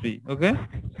level 3, okay?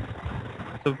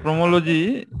 So promology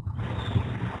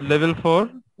level 4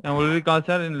 and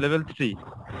horticulture in level 3.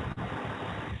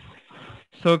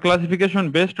 So classification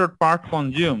based on part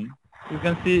consumed. You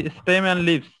can see stem and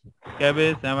leaves,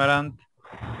 cabbage, amaranth,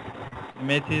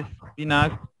 metis,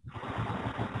 spinach.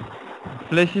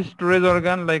 Fleshy storage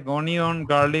organ like onion,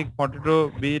 garlic, potato,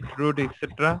 beet, root, etc.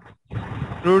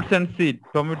 Fruits and seed,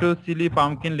 tomato, chili,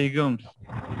 pumpkin, legumes.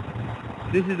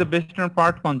 This is the based on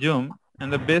part consumed and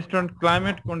the based on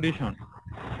climate condition.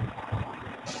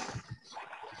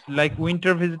 Like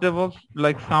winter vegetables,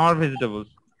 like summer vegetables.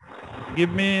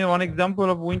 Give me one example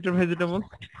of winter vegetables.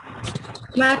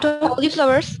 Tomato,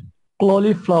 cauliflowers.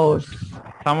 Cauliflowers.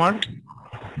 Summer,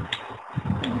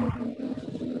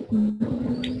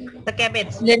 The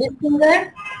cabbage. Ladies finger.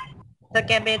 The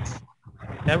cabbage.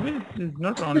 cabbage is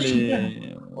not only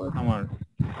summer.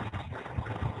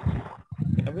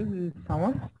 Cabbage is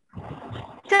summer.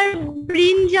 Sir,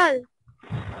 brinjal.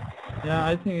 Yeah,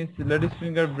 I think it's lady's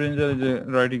finger brinjal is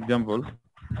a right example.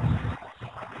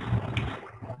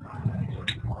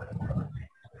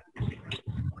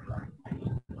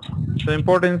 So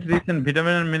importance rich in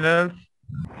vitamin and minerals,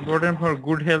 important for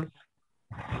good health,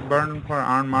 important for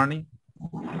earn money.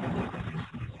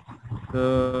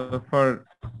 So for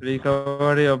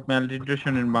recovery of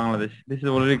malnutrition in Bangladesh, this is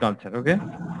floriculture, okay?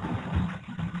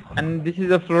 And this is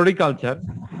a floriculture.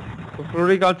 So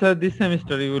floriculture this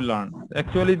semester you will learn.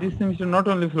 Actually this semester not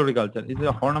only floriculture, it's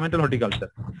a ornamental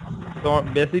horticulture. So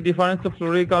basic difference of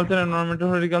floriculture and ornamental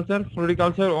horticulture,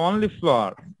 floriculture only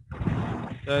flower.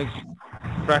 Like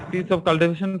practice of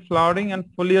cultivation, flowering and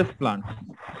foliage plants.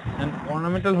 And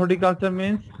ornamental horticulture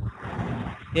means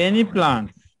any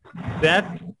plants that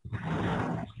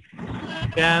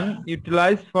can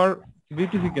utilize for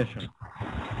beautification.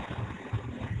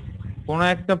 কোনো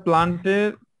একটা প্লান্টের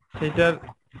সেটার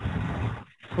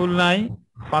ফুল নাই,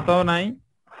 পাতাও নাই,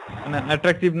 মানে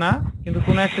attractive না, কিন্তু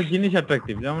কোনো একটা জিনিস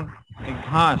অ্যাট্রাকটিভ, যেমন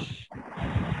ঘাস।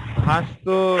 ঘাস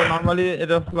তো নরমালি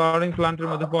এটা ফ্লাওয়ারিং প্লান্টের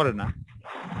মধ্যে পড়ে না,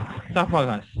 চাপা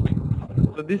ঘাস।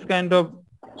 So this kind of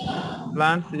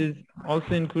plants is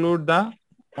also include the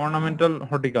ornamental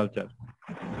horticulture.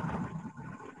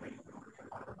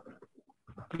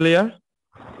 Clear?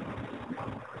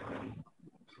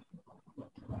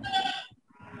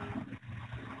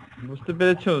 বুঝতে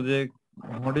পেরেছো যে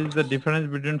what is the difference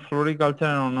between floriculture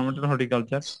and ornamental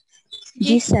horticulture?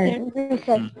 Yes, sir.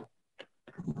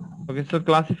 Okay, so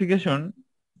classification,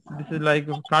 this is like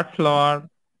cut flower,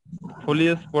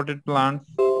 foliage spotted plants,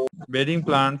 bedding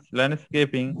plants,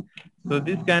 landscaping. So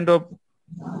this kind of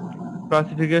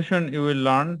classification you will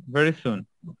learn very soon.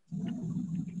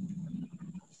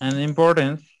 And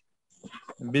importance,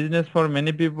 business for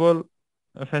many people,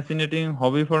 a fascinating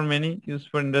hobby for many, used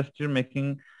for industry, making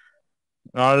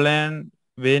garland,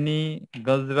 veni,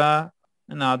 gazra,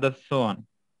 and others so on.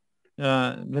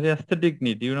 Very aesthetic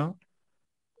need, you know.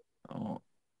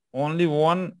 Only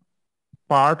one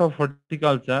part of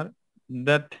horticulture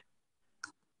that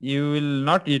you will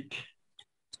not eat,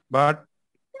 but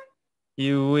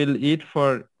you will eat for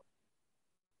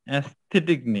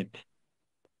aesthetic need.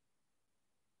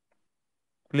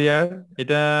 Clear?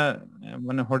 এটা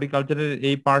মানে হর্টিকালচারের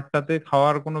এই পার্টটাতে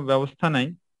খাওয়ার কোনো ব্যবস্থা নাই,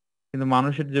 কিন্তু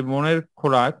মানুষের যে মনের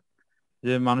খোরাক,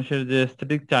 যে মানুষের যে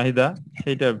এস্থেটিক চাহিদা,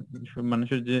 সেটা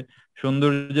মানুষের যে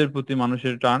সৌন্দর্যের প্রতি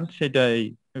মানুষের টান, সেটা এই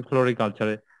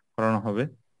ফ্লোরিকালচারে করানো হবে।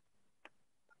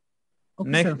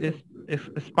 Okay, Next sir. is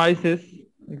spices.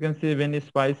 You can see many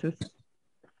spices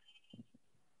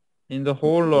in the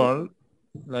whole world,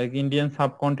 like Indian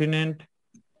subcontinent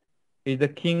is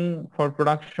the king for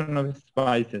production of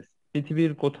spices.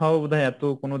 পৃথিবীর কোথাও বোধহয় এত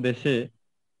কোনো দেশে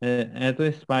এত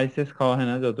স্পাইসেস খাওয়া হয়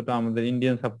না যতটা আমাদের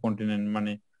ইন্ডিয়ান সাবকন্টিনেন্ট,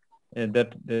 মানে that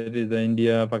is the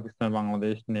India, Pakistan,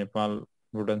 Bangladesh, Nepal,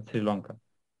 Bhutan, Sri Lanka.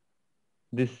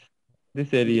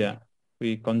 This area we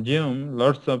consume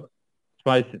lots of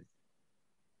spices.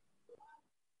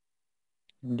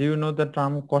 Do you know the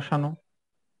term koshano?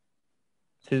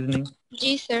 Seasoning.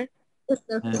 G sir.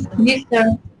 হ্যাঁ, জি স্যার।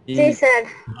 এই জি স্যার।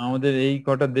 আমাদের এই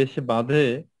কটা দেশে বাদে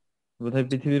বোধহয়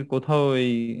পৃথিবীর কোথাও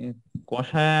এই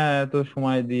কষায় এত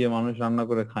সময় দিয়ে মানুষ রান্না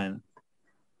করে খায় না।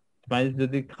 স্পাইস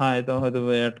যদি খায় তাও হয়তো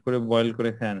অ্যাড করে বয়েল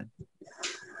করে খায় না।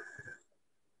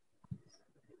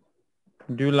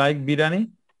 Do you like biryani?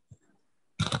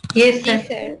 Yes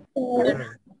sir.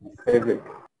 Very good.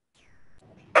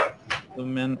 So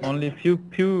man, only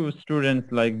few students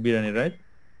like biryani, right?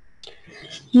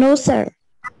 No sir.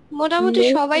 মোটামুটি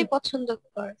সবাই পছন্দ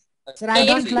করে। Sir, I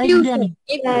don't like biryani.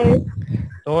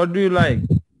 So what do you like?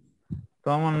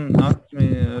 Someone asked me,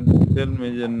 tell me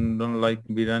you don't like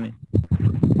biryani.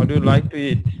 What do you like to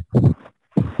eat?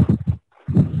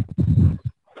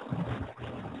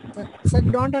 Sir,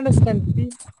 don't understand,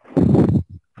 please.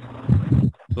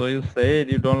 So you said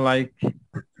you don't like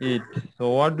it. So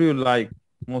what do you like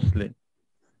mostly?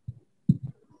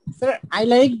 Sir, I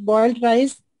like boiled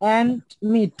rice and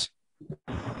meat.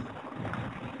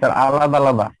 Sir আলাদা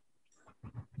আলাদা।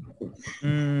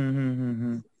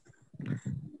 Hmm.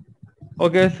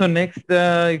 Okay, so next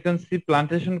you can see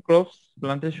plantation crops.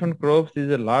 Plantation crops is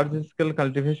a large scale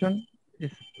cultivation.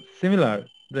 It's similar,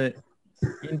 the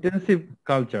intensive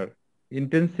culture,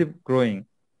 intensive growing.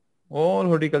 All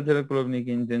horticultural crop need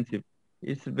intensive.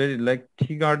 It's very like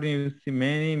tea garden. You see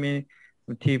many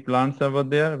tea plants over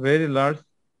there, very large,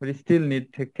 but it still need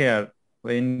take care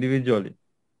by individually.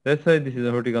 That's why this is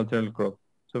a horticultural crop.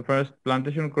 So first,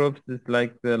 plantation crops is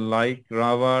like the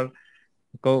rubber,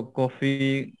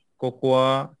 coffee, cocoa,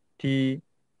 tea,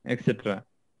 etc.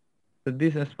 So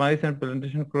this spice and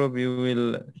plantation crop you will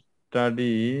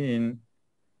study in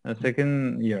second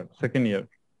year,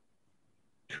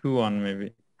 2-1 maybe,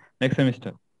 next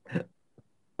semester.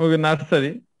 Okay,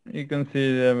 nursery. You can see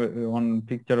one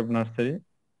picture of nursery.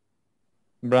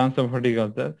 Branch of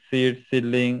horticulture, seeds,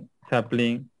 seedling,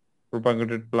 sapling,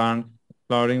 propagated plants,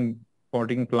 flowering,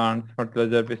 potting plants,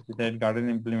 fertilizer, pesticide, garden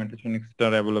implementation, etc.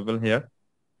 are available here.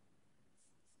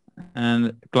 And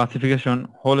classification,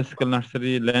 whole scale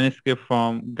nursery, landscape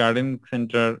farm, garden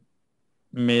center,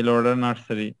 mail order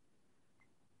nursery.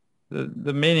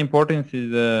 The main importance is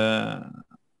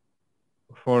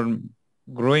for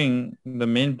growing the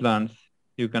main plants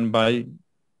you can buy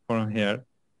from here.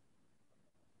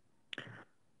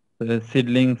 The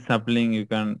seedling, sapling you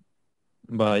can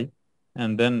buy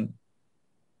and then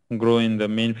grow in the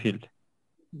main field.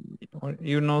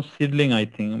 You know seedling, I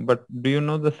think, but do you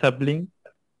know the sapling?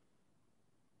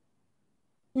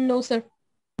 No, sir.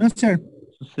 No, sir.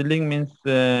 So seedling means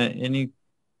any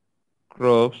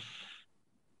crops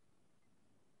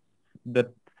that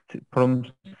from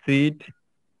seed,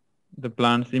 the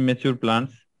plants, immature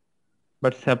plants,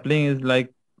 but sapling is like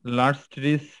large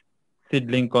trees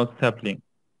seedling called sapling,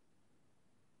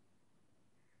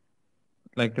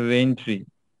 like rain tree,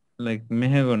 like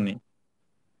mahogany,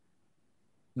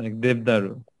 like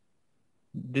devdaru.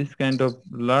 This kind of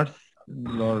large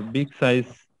or big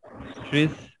size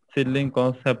trees seedling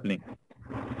called sapling.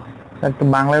 একটু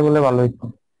বাংলায় বলে ভালো হইতো।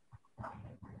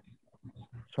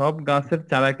 সব গাছের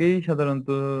চারাকেই সাধারণত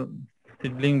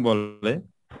seedling বলে,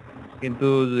 কিন্তু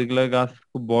যেগুলা গাছ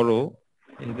খুব বড়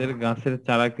এদের গাছের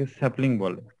চারাকে স্যাপলিং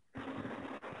বলে।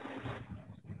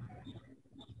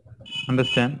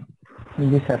 আন্ডারস্ট্যান্ড?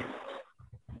 জি স্যার।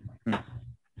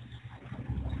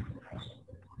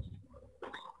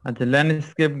 আচ্ছা,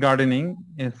 landscape gardening,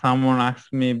 someone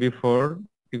asked me before,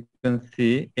 you can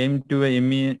see aim to a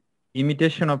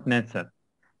imitation of nature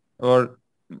or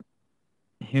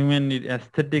human need,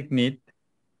 aesthetic need.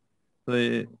 So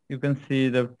you can see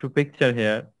the two picture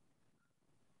here,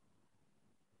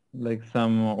 like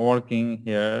some working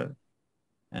here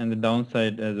and the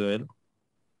downside as well.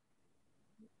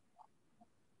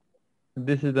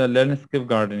 This is the landscape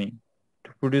gardening. To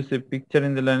produce a picture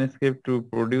in the landscape, to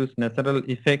produce natural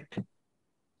effect,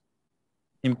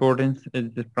 importance is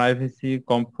the privacy,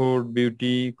 comfort,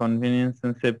 beauty, convenience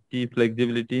and safety,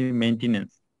 flexibility,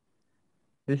 maintenance.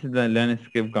 This is the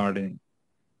landscape gardening.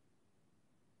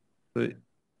 So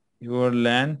your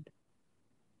land,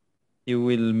 you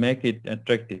will make it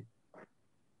attractive.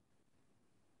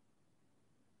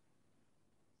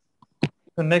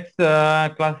 So next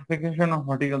classification of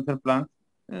horticulture plants.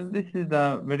 This is the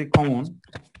very common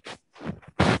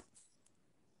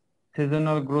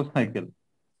seasonal growth cycle,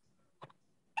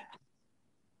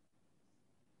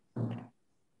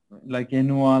 like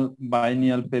annual,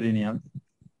 biennial, perennial.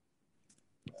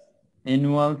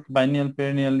 Annuals, biennial,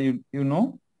 perennial, you know?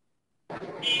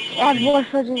 এক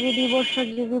বর্ষজীবী,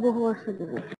 দ্বিবর্ষজীবী,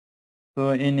 বহুবর্ষজীবী। So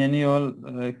in annual,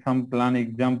 some plant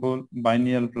example,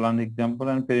 biennial plant example,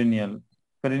 and perennial.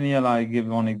 Perennial, I give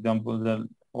one example that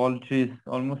all trees,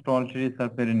 almost all trees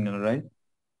are perennial, right?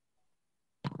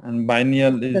 And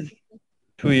biennial is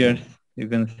 2 years. You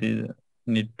can see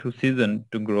need 2 seasons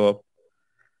to grow up.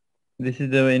 This is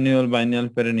the annual, biennial,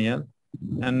 perennial.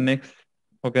 And next,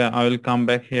 okay, I will come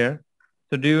back here.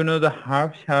 So do you know the herb,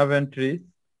 shrub, and trees?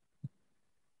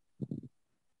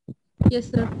 Yes,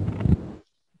 sir.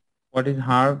 What is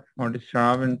herb? What is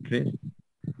shrub and tree?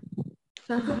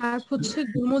 Sir herb হচ্ছে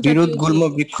গুল্ম বিরুৎ জাতীয় গুল্ম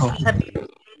যে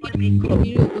বৃক্ষ।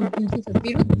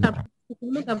 বিরুৎ, তারপর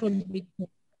গুল্ম, তারপর বৃক্ষ।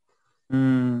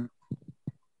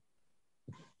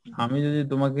 আমি যদি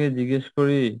তোমাকে জিজ্ঞেস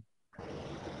করি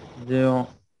যে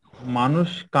মানুষ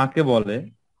কাকে বলে,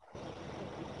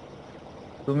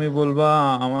 তুমি বলবা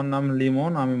আমার নাম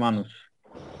লিমন, আমি মানুষ।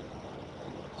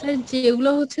 স্যার যেগুলো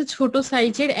হচ্ছে ছোট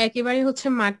সাইজের, একেবারে হচ্ছে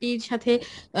মাটির সাথে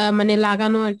মানে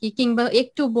লাগানো আর কি, কিংবা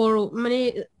একটু বড়, মানে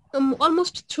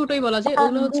অলমোস্ট ছোটই বলা যায়,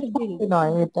 ওগুলো হচ্ছে বিরুৎ।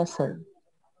 নয় এটা স্যার,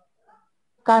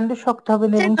 কাণ্ড শক্ত হবে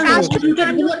না এবং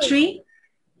ট্রি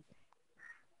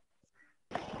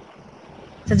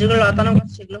যেগুলো লতানো গাছ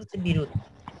সেগুলো হচ্ছে বিরুৎ।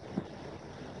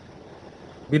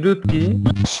 বিরুৎ কি?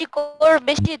 শিকড়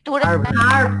বেশি দূরে।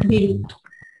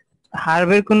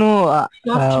 হার্বের কোনো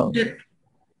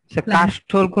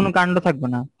কাষ্ঠল কোনো কাণ্ড থাকবে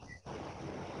না।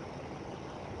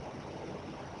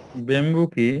 বেম্বু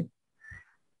কি?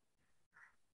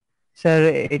 স্যার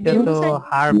এটা তো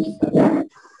হার্ব,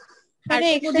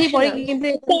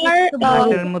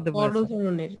 কাঠের মধ্যে বড়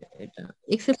ধরনের, এটা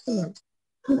এক্সেপশনাল।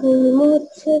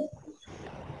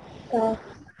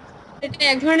 এটা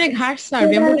এক ধরনের ঘাস স্যার,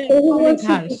 বেম্বুটা এক ধরনের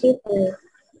ঘাস।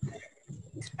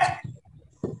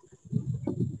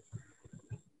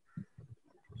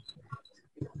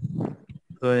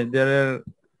 So there are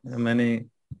many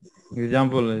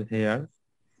examples here.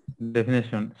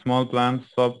 Definition: small plants,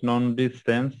 soft, non-woody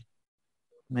stems.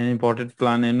 Many potted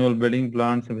plant, annual bedding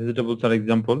plants, vegetables are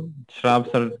example. Shrubs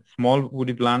are small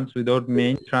woody plants without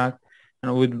main trunk and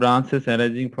with branches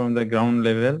arising from the ground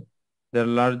level. They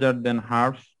are larger than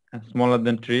herbs and smaller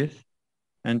than trees.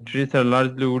 And trees are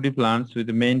largely woody plants with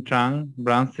the main trunk.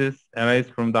 Branches arise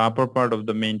from the upper part of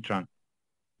the main trunk.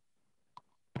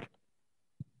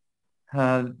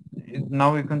 Now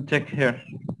we can check here.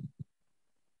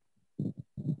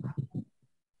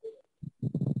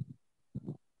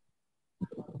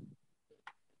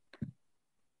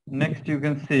 Next, you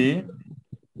can see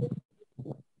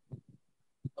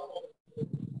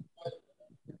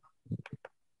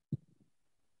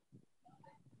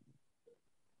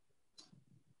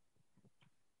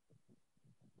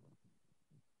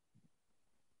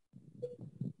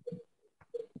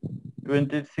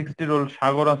 $20-60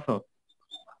 সাগর আছো?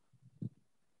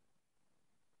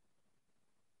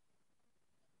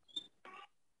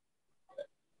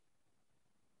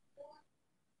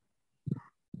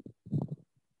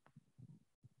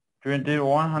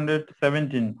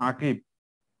 $2117 Akib.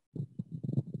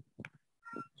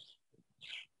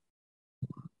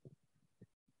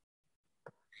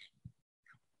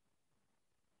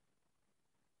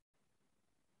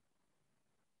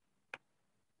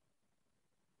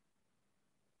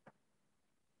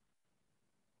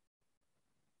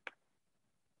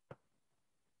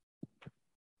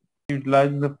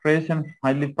 Utilize the fresh and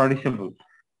highly perishable.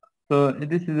 So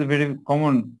this is a very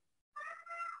common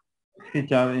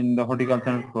feature in the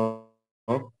horticultural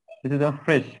crop. This is a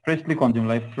freshly consumed,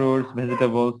 like fruits,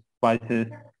 vegetables, spices.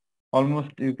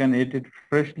 Almost you can eat it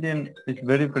freshly and it's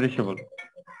very perishable.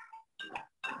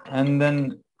 And then,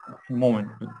 moment.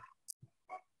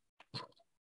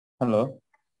 Hello.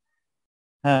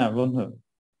 হ্যাঁ বন্ধু,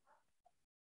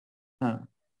 হ্যাঁ,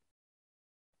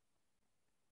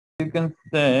 you can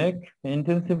say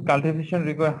intensive cultivation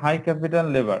require high capital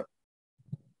labor.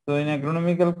 So in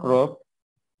agronomical crop,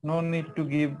 no need to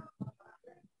give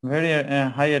very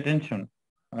high attention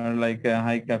like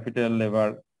high capital labor,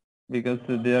 because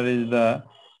there is the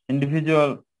individual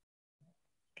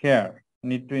care,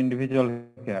 need to individual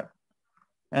care.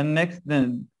 And next, then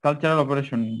cultural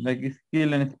operation like skill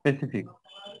and specific.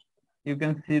 You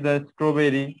can see the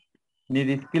strawberry need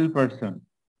a skilled person.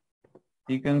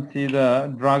 You can see the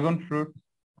dragon fruit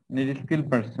need a skilled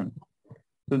person.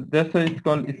 So that's why it's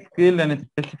called skill and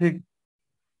specific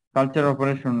culture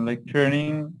operation like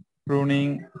training, pruning,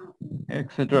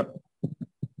 etc.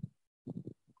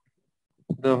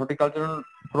 The horticultural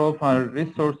crop are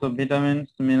rich source of vitamins,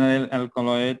 mineral,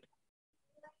 alkaloid,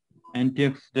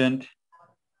 antioxidant.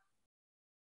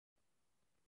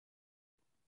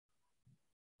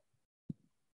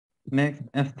 Next,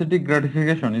 aesthetic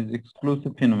gratification is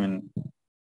exclusive phenomenon.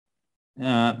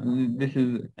 This is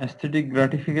aesthetic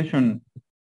gratification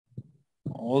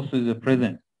also is a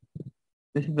present.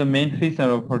 This is the main feature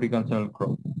of horticultural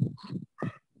crop.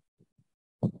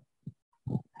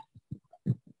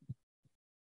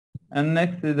 And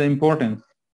next is the importance.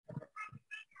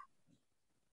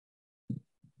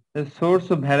 The source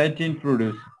of variety in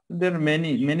produce. There are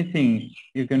many things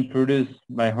you can produce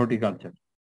by horticulture.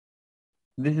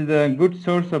 This is a good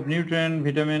source of nutrient,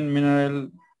 vitamin, mineral,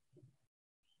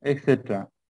 etc.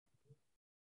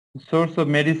 Source of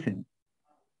medicine.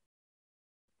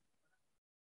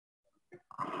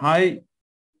 High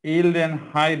yield and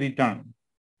high return.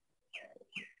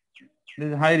 This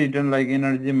is high return like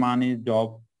energy, money,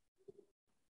 job.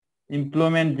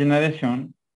 Employment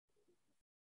generation.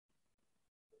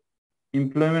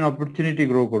 Employment opportunity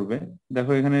grow করবে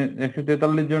দেখো এখানে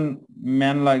 143 জন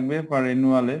man লাগবে পার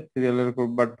অ্যানুয়ালে সিরিয়ালের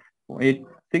but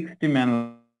 860 man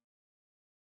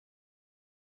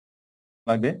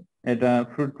লাগবে এটা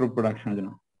fruit crop প্রোডাকশনের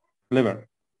জন্য labour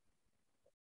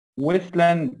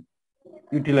wasteland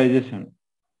utilisation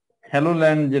hello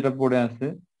land যেটা পড়ে আছে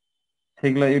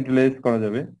সেগুলা ইউটিলাইজ করা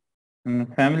যাবে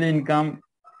ফ্যামিলি ইনকাম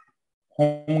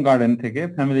হোম গার্ডেন থেকে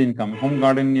ফ্যামিলি ইনকাম হোম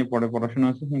গার্ডেন নিয়ে পড়ে পড়াশোনা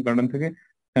আছে হোম গার্ডেন থেকে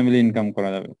ফ্যামিলি ইনকাম করা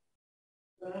যাবে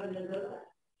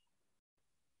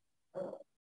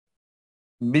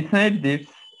Besides this,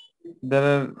 there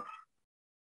are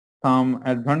some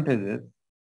advantages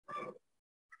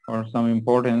or some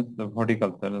importance of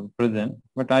horticulture present,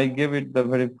 but I give it the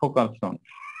very focused one,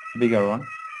 bigger one.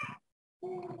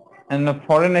 And the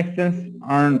foreign exchange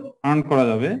earn করা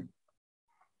যাবে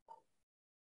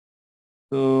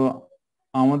তো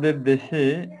আমাদের দেশে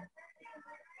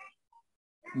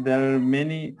there are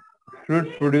many fruit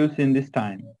produced in this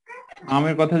time.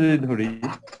 আমের কথা যদি ধরি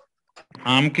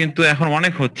আম কিন্তু এখন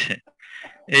অনেক হচ্ছে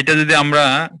এটা যদি আমরা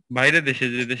বাইরে দেশে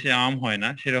যে দেশে আম হয় না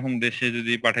সেরকম দেশে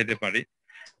যদি পাঠাইতে পারি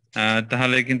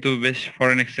তাহলে কিন্তু বেশ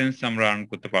ফরেন এক্সচেঞ্জ আমরা আর্ন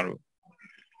করতে পারবো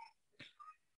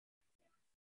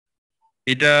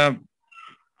এটা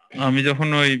আমি যখন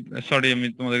ওই সরি আমি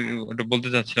তোমাদের ওটা বলতে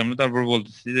চাচ্ছিলাম না তারপর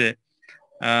বলতেছি যে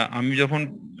আমি যখন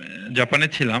জাপানে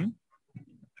ছিলাম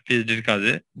পিএইচডির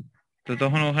কাজে তো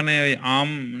তখন ওখানে ওই আম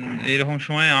এইরকম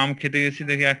সময় আম খেতে গেছি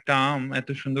দেখে একটা আম এত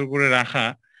সুন্দর করে রাখা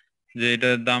যে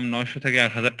এটার দাম 900 থেকে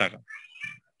 1000 টাকা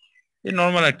এই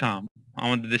নরমাল একটা আম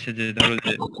আমাদের দেশে যে ধরো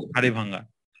যে হাড়ি ভাঙা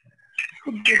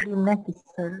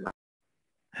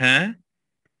হ্যাঁ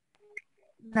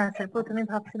না স্যার প্রথমে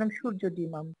ভাবছিলাম সূর্য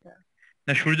ডিম আমটা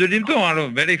না সূর্য ডিম তো আরো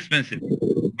ভেরি এক্সপেন্সিভ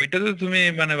ওইটা তো তুমি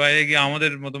মানে বাইরে গিয়ে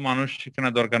আমাদের মতো মানুষ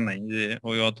কেনা দরকার নাই যে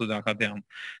ওই অত টাকাতে আম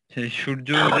সেই সূর্য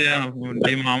যে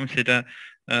ডিম আম সেটা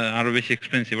আরো বেশি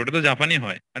এক্সপেন্সিভ ওটা তো জাপানি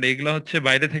হয় আর এগুলো হচ্ছে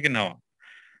বাইরে থেকে নেওয়া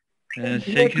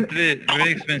সেই ক্ষেত্রে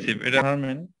ভেরি এক্সপেন্সিভ এটা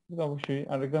হারমেন্ট অবশ্যই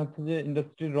আর একটা হচ্ছে যে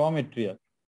ইন্ডাস্ট্রি র মেটেরিয়াল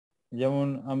যেমন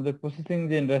আমাদের প্রসেসিং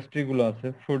যে ইন্ডাস্ট্রি গুলো আছে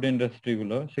ফুড ইন্ডাস্ট্রি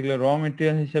গুলো সেগুলো র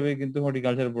মেটেরিয়াল হিসেবে কিন্তু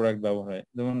হর্টিকালচার প্রোডাক্ট ব্যবহার হয়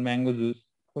যেমন ম্যাঙ্গো জুস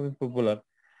খুবই পপুলার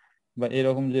বা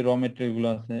এরকম যে র মেটেরিয়াল গুলো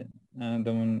আছে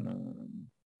যেমন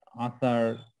আচার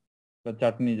বা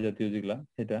চাটনি জাতীয় যেগুলা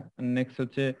সেটা নেক্সট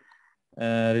হচ্ছে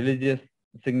রিলিজিয়াস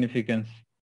সিগনিফিকেন্স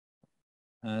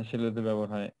সেগুলোতে ব্যবহার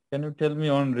হয় can you tell me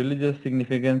on religious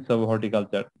significance of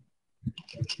horticulture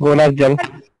গোলাপ জল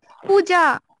পূজা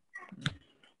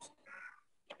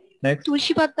next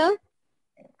তুলসী পাতা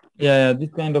yeah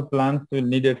this kind of plants will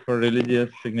needed for religious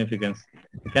significance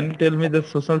can you tell me the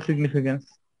social significance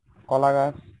কলা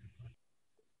গাছ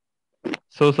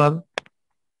social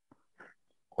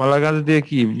কলা গাছ দিয়ে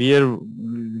কি বিয়ের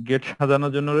গেট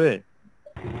সাজানোর জন্য রে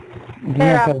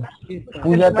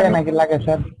পূজাতে নাকি লাগে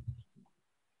স্যার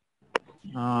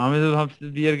আমি তো ভাবছি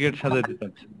বিয়ের গেট সাজাইতে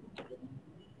চাচ্ছি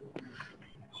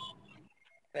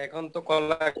এখন তো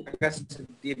কলা গাছ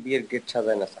দিয়ে বিয়ের গেট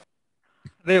সাজায় না স্যার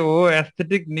আরে ও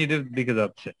অ্যাস্থেটিক নিডের দিকে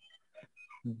যাচ্ছে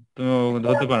তো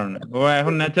ধরতে পারো না ও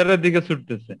এখন ন্যাচারের দিকে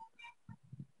ছুটতেছে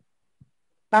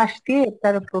পাশ দিয়ে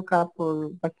তার উপর কাপড়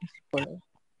বা কিছু পরে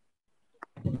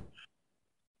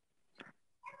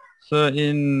so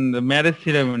in the marriage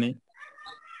ceremony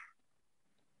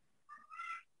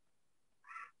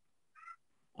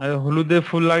আরে হলুদে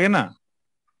ফুল লাগে না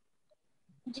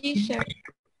জি স্যার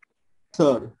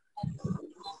স্যার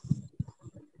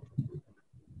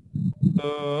তো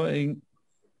এই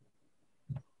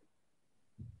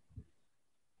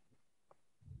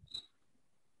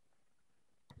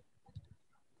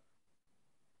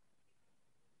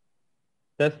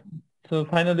That's so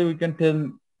finally we can tell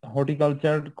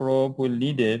horticulture crop will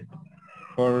need it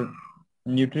for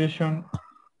nutrition,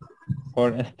 for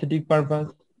aesthetic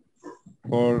purpose,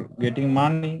 for getting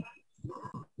money,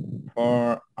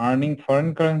 for earning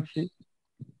foreign currency,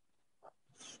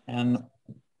 and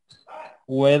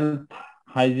wealth,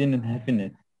 hygiene, and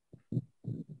happiness.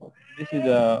 This is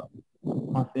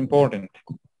most important.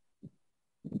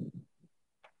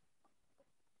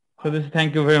 So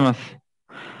thank you very much.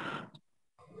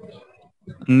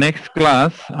 Next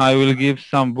class, I will give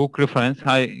some book reference.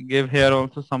 I gave here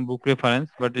also some book reference,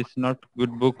 but it's not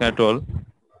good book at all.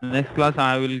 Next class,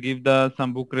 I will give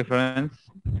some book reference.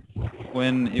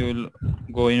 When you will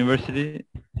go university,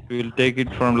 you will take it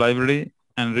from library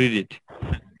and read it.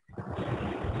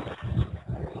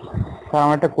 Sir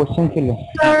আমার একটা question ছিল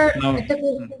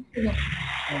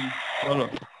বলো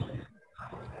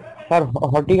sir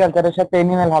হর্টিকালচারের সাথে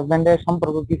animal হাজবেন্ডের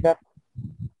সম্পর্ক কি sir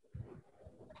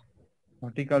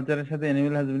হর্টিকালচারের সাথে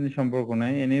অ্যানিমাল হাজবেন্ডারি সম্পর্ক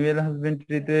নাই অ্যানিমাল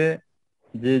হাজবেন্ডারিতে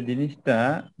যে জিনিসটা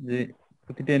যে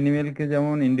প্রতিটা অ্যানিমেলকে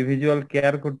যেমন ইন্ডিভিজুয়াল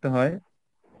কেয়ার করতে হয়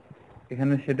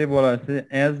এখানে সেটাই বলা আছে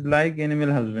অ্যাজ লাইক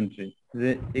অ্যানিমাল হাজবেন্ডারি যে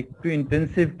একটু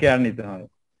ইন্টেন্সিভ কেয়ার নিতে হয়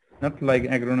not like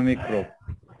অ্যাগ্রোনমিক crop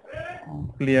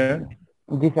clear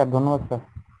G sir ধন্যবাদ sir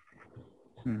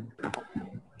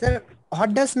Sir, what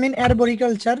does mean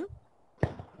arboriculture?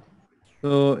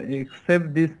 So except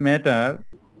this matter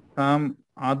some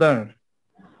other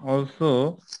also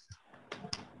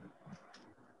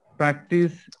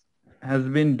practice has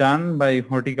been done by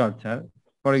horticulture,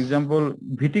 for example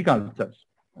viticulture,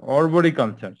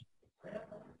 arboriculture.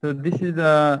 So this is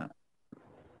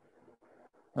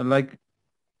like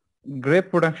grape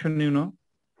production, you know.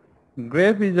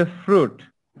 Grape is a fruit,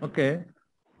 okay,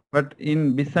 but in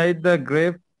beside the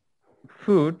grape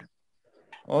fruit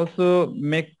also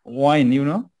make wine, you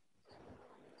know.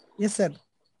 Yes, sir.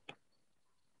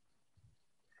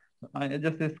 I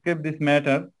just escaped this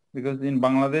matter because in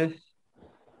Bangladesh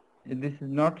this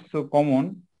is not so common.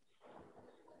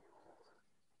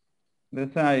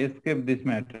 That's why I escaped this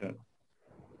matter.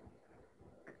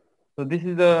 So this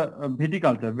is the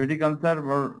viticulture. Viticulture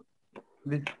or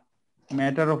this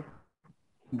matter of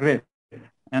grape.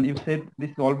 And you said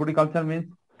this arboriculture means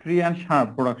tree and shrub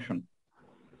production.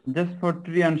 Just for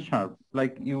tree and shrub,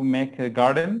 like you make a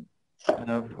garden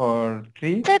for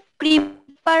tree.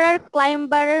 Creeper আর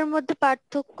ক্লাইম্বারের মধ্যে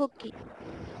পার্থক্য কি?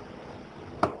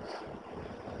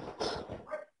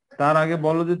 তার আগে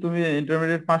বলো যে তুমি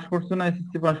intermediate pass করছো না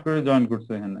এসএসসি পাস করে জয়েন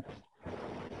করছো এখানে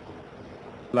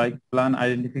like plan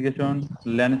identification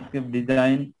landscape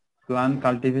design plan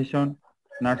cultivation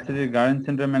nursery garden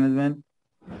centre management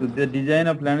so the design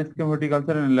of landscape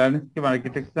horticulture and landscape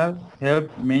architecture help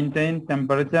maintain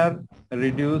temperature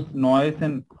reduce noise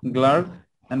and glare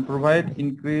and provide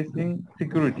increasing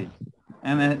security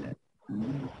and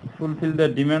fulfill the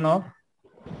demand of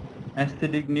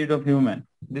aesthetic need of human.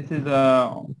 This is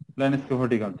landscape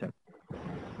horticulture.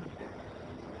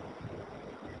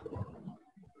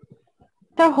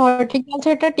 Sir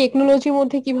হর্টিকালচারটা টেকনোলজির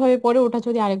মধ্যে কিভাবে পড়ে ওটা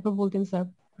যদি আরেকবার বলতেন sir.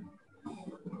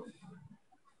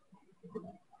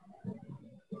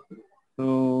 তো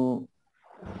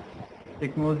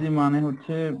technology মানে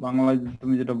হচ্ছে বাংলায়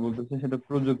তুমি যেটা বলতেছো সেটা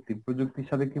প্রযুক্তি প্রযুক্তির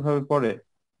সাথে কিভাবে পড়ে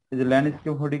এই যে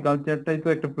ল্যান্ডস্কেপ হর্টিকালচারটাই তো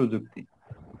একটা প্রযুক্তি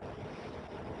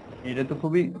এটা তো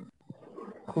খুবই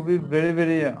খুবই very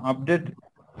very update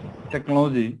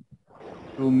technology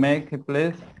to make a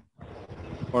place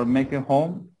or make a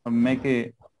home or make a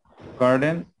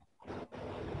garden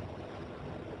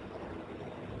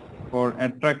for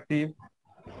attractive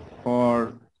for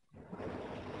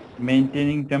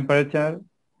maintaining temperature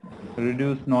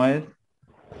reduce noise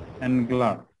and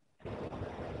glare.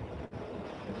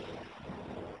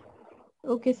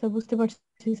 Okay sir বুঝতে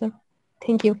পারছি স্যার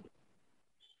থ্যাংক ইউ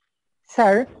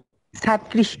স্যার ছাদ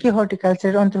কৃষি কি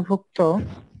হর্টিকালচারের অন্তর্ভুক্ত?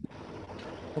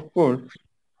 Of course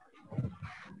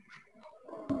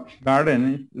garden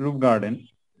is roof garden.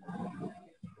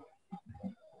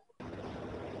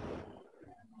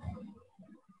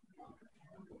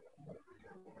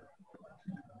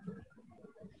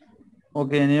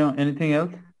 Okay, anything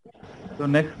else? So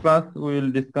next class we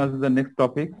will discuss the next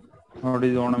topic, what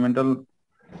is ornamental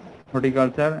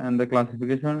horticulture and the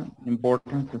classification,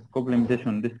 importance, scope,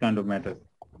 limitation, this kind of matter.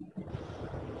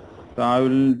 So I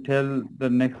will tell the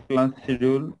next class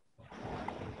schedule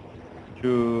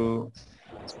to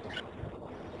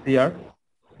CR.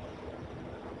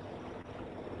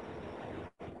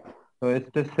 So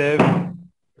stay safe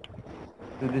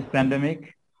to this pandemic.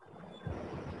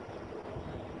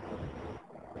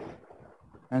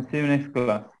 And see you next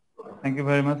class. Thank you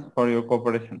very much for your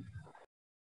cooperation.